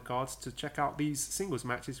those undercards to check out these singles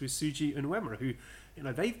matches with Tsuji and Uemura, who,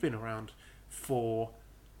 they've been around for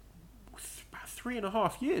about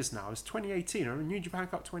 3.5 years now. It's 2018, or New Japan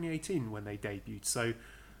Cup 2018 when they debuted. So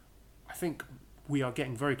I think we are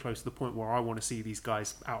getting very close to the point where I want to see these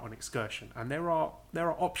guys out on excursion, and there are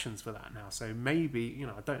options for that now. So maybe,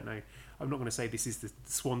 I don't know. I'm not going to say this is the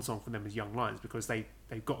swan song for them as Young Lions, because they've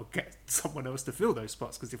got to get someone else to fill those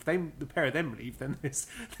spots. Because if the pair of them leave, then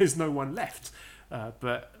there's no one left.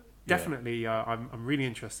 But definitely, I'm really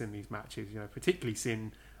interested in these matches. Particularly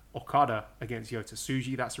seeing Okada against Yota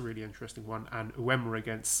Tsuji, that's a really interesting one, and Uemura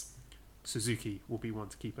against Suzuki will be one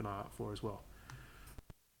to keep an eye out for as well.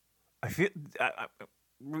 I feel,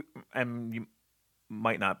 and you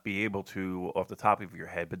might not be able to off the top of your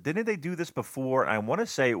head, but didn't they do this before? I want to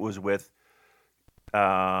say it was with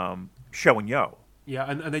Sho and Yo. Yeah,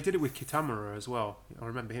 and they did it with Kitamura as well. I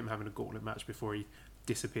remember him having a gauntlet match before he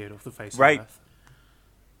disappeared off the face of Earth.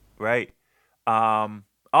 Right. I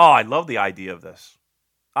love the idea of this.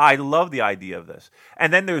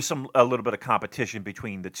 And then there's a little bit of competition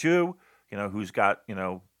between the two. Who's got,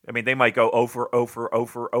 they might go over,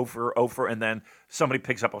 and then somebody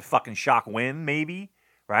picks up a fucking shock win, maybe,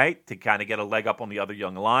 right? To kind of get a leg up on the other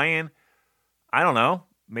young lion. I don't know.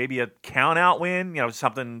 Maybe a count out win,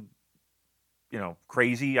 something,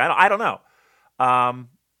 crazy. I don't know.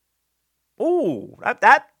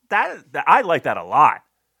 That I like that a lot.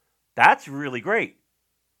 That's really great.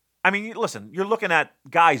 I mean, listen, you're looking at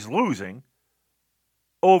guys losing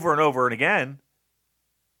over and over and again,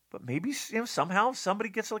 but maybe somehow somebody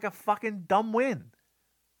gets like a fucking dumb win,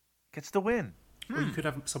 gets the win. Or you could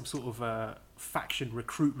have some sort of faction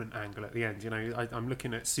recruitment angle at the end. I'm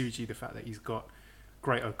looking at Tsuji, the fact that he's got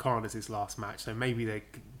Great-O-Khan as his last match, so maybe they,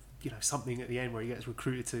 something at the end where he gets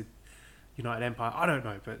recruited to United Empire. I don't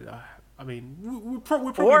know, but we're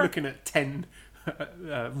probably looking at 10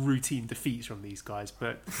 routine defeats from these guys,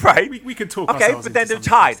 but right, we can talk. Okay, but then they're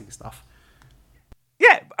tied. Stuff.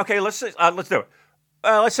 Yeah. Okay. Let's do it.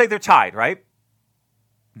 Let's say they're tied, right?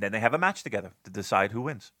 And then they have a match together to decide who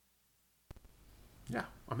wins. Yeah,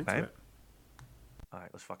 I'm into it. All right,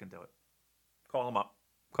 let's fucking do it. Call them up.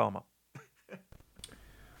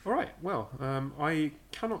 All right, well, I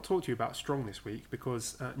cannot talk to you about Strong this week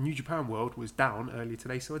because New Japan World was down earlier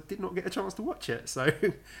today, so I did not get a chance to watch it. So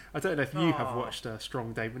I don't know if you have watched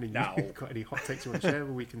Strong, David, and you've got any hot takes you want to share,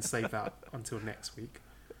 but we can save that until next week.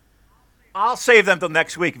 I'll save them till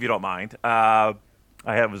next week if you don't mind. I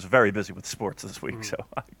was very busy with sports this week, so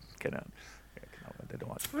I cannot. I didn't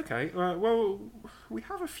watch. Okay, well, we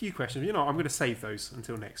have a few questions. I'm going to save those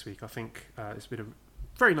until next week. I think it's been a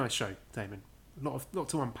very nice show, Damon. Lot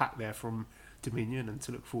to unpack there from Dominion and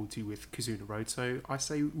to look forward to with Kizuna Road. So I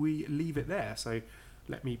say we leave it there. So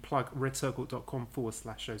let me plug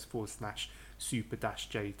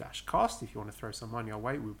redcircle.com/shows/super-j-cast. If you want to throw some money our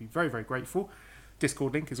way, we'll be very, very grateful.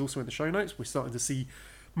 Discord link is also in the show notes. We're starting to see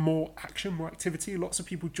more action, more activity. Lots of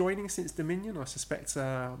people joining since Dominion. I suspect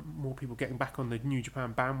more people getting back on the New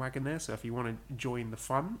Japan bandwagon there. So if you want to join the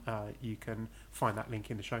fun, you can find that link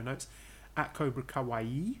in the show notes. At Cobra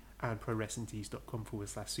Kawaii and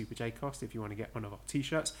ProWrestlingTees.com/SuperJcast if you want to get one of our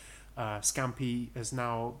t-shirts. Scampy has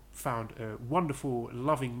now found a wonderful,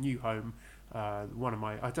 loving new home. One of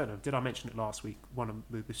my, I don't know, did I mention it last week? One of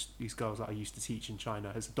these girls that I used to teach in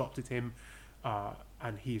China has adopted him,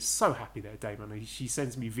 and he is so happy there, Damon. She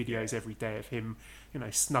sends me videos every day of him,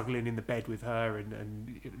 snuggling in the bed with her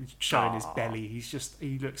and showing his belly. He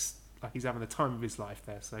looks like he's having the time of his life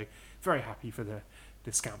there. So very happy for the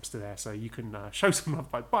Scampster there, so you can show some love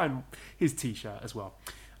by buying his t-shirt as well.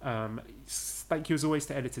 Thank you as always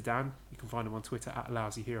to Editor Dan. You can find him on Twitter at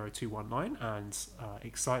LousyHero219, and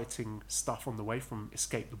exciting stuff on the way from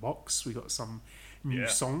Escape the Box. We got some new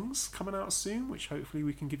songs coming out soon, which hopefully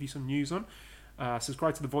we can give you some news on.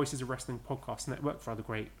 Subscribe to the Voices of Wrestling podcast network for other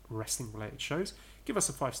great wrestling related shows. Give us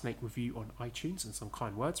a 5-snake review on iTunes and some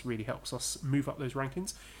kind words, really helps us move up those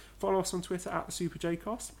rankings. Follow us on Twitter at the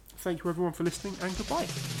SuperJcast. Thank you everyone for listening, and goodbye.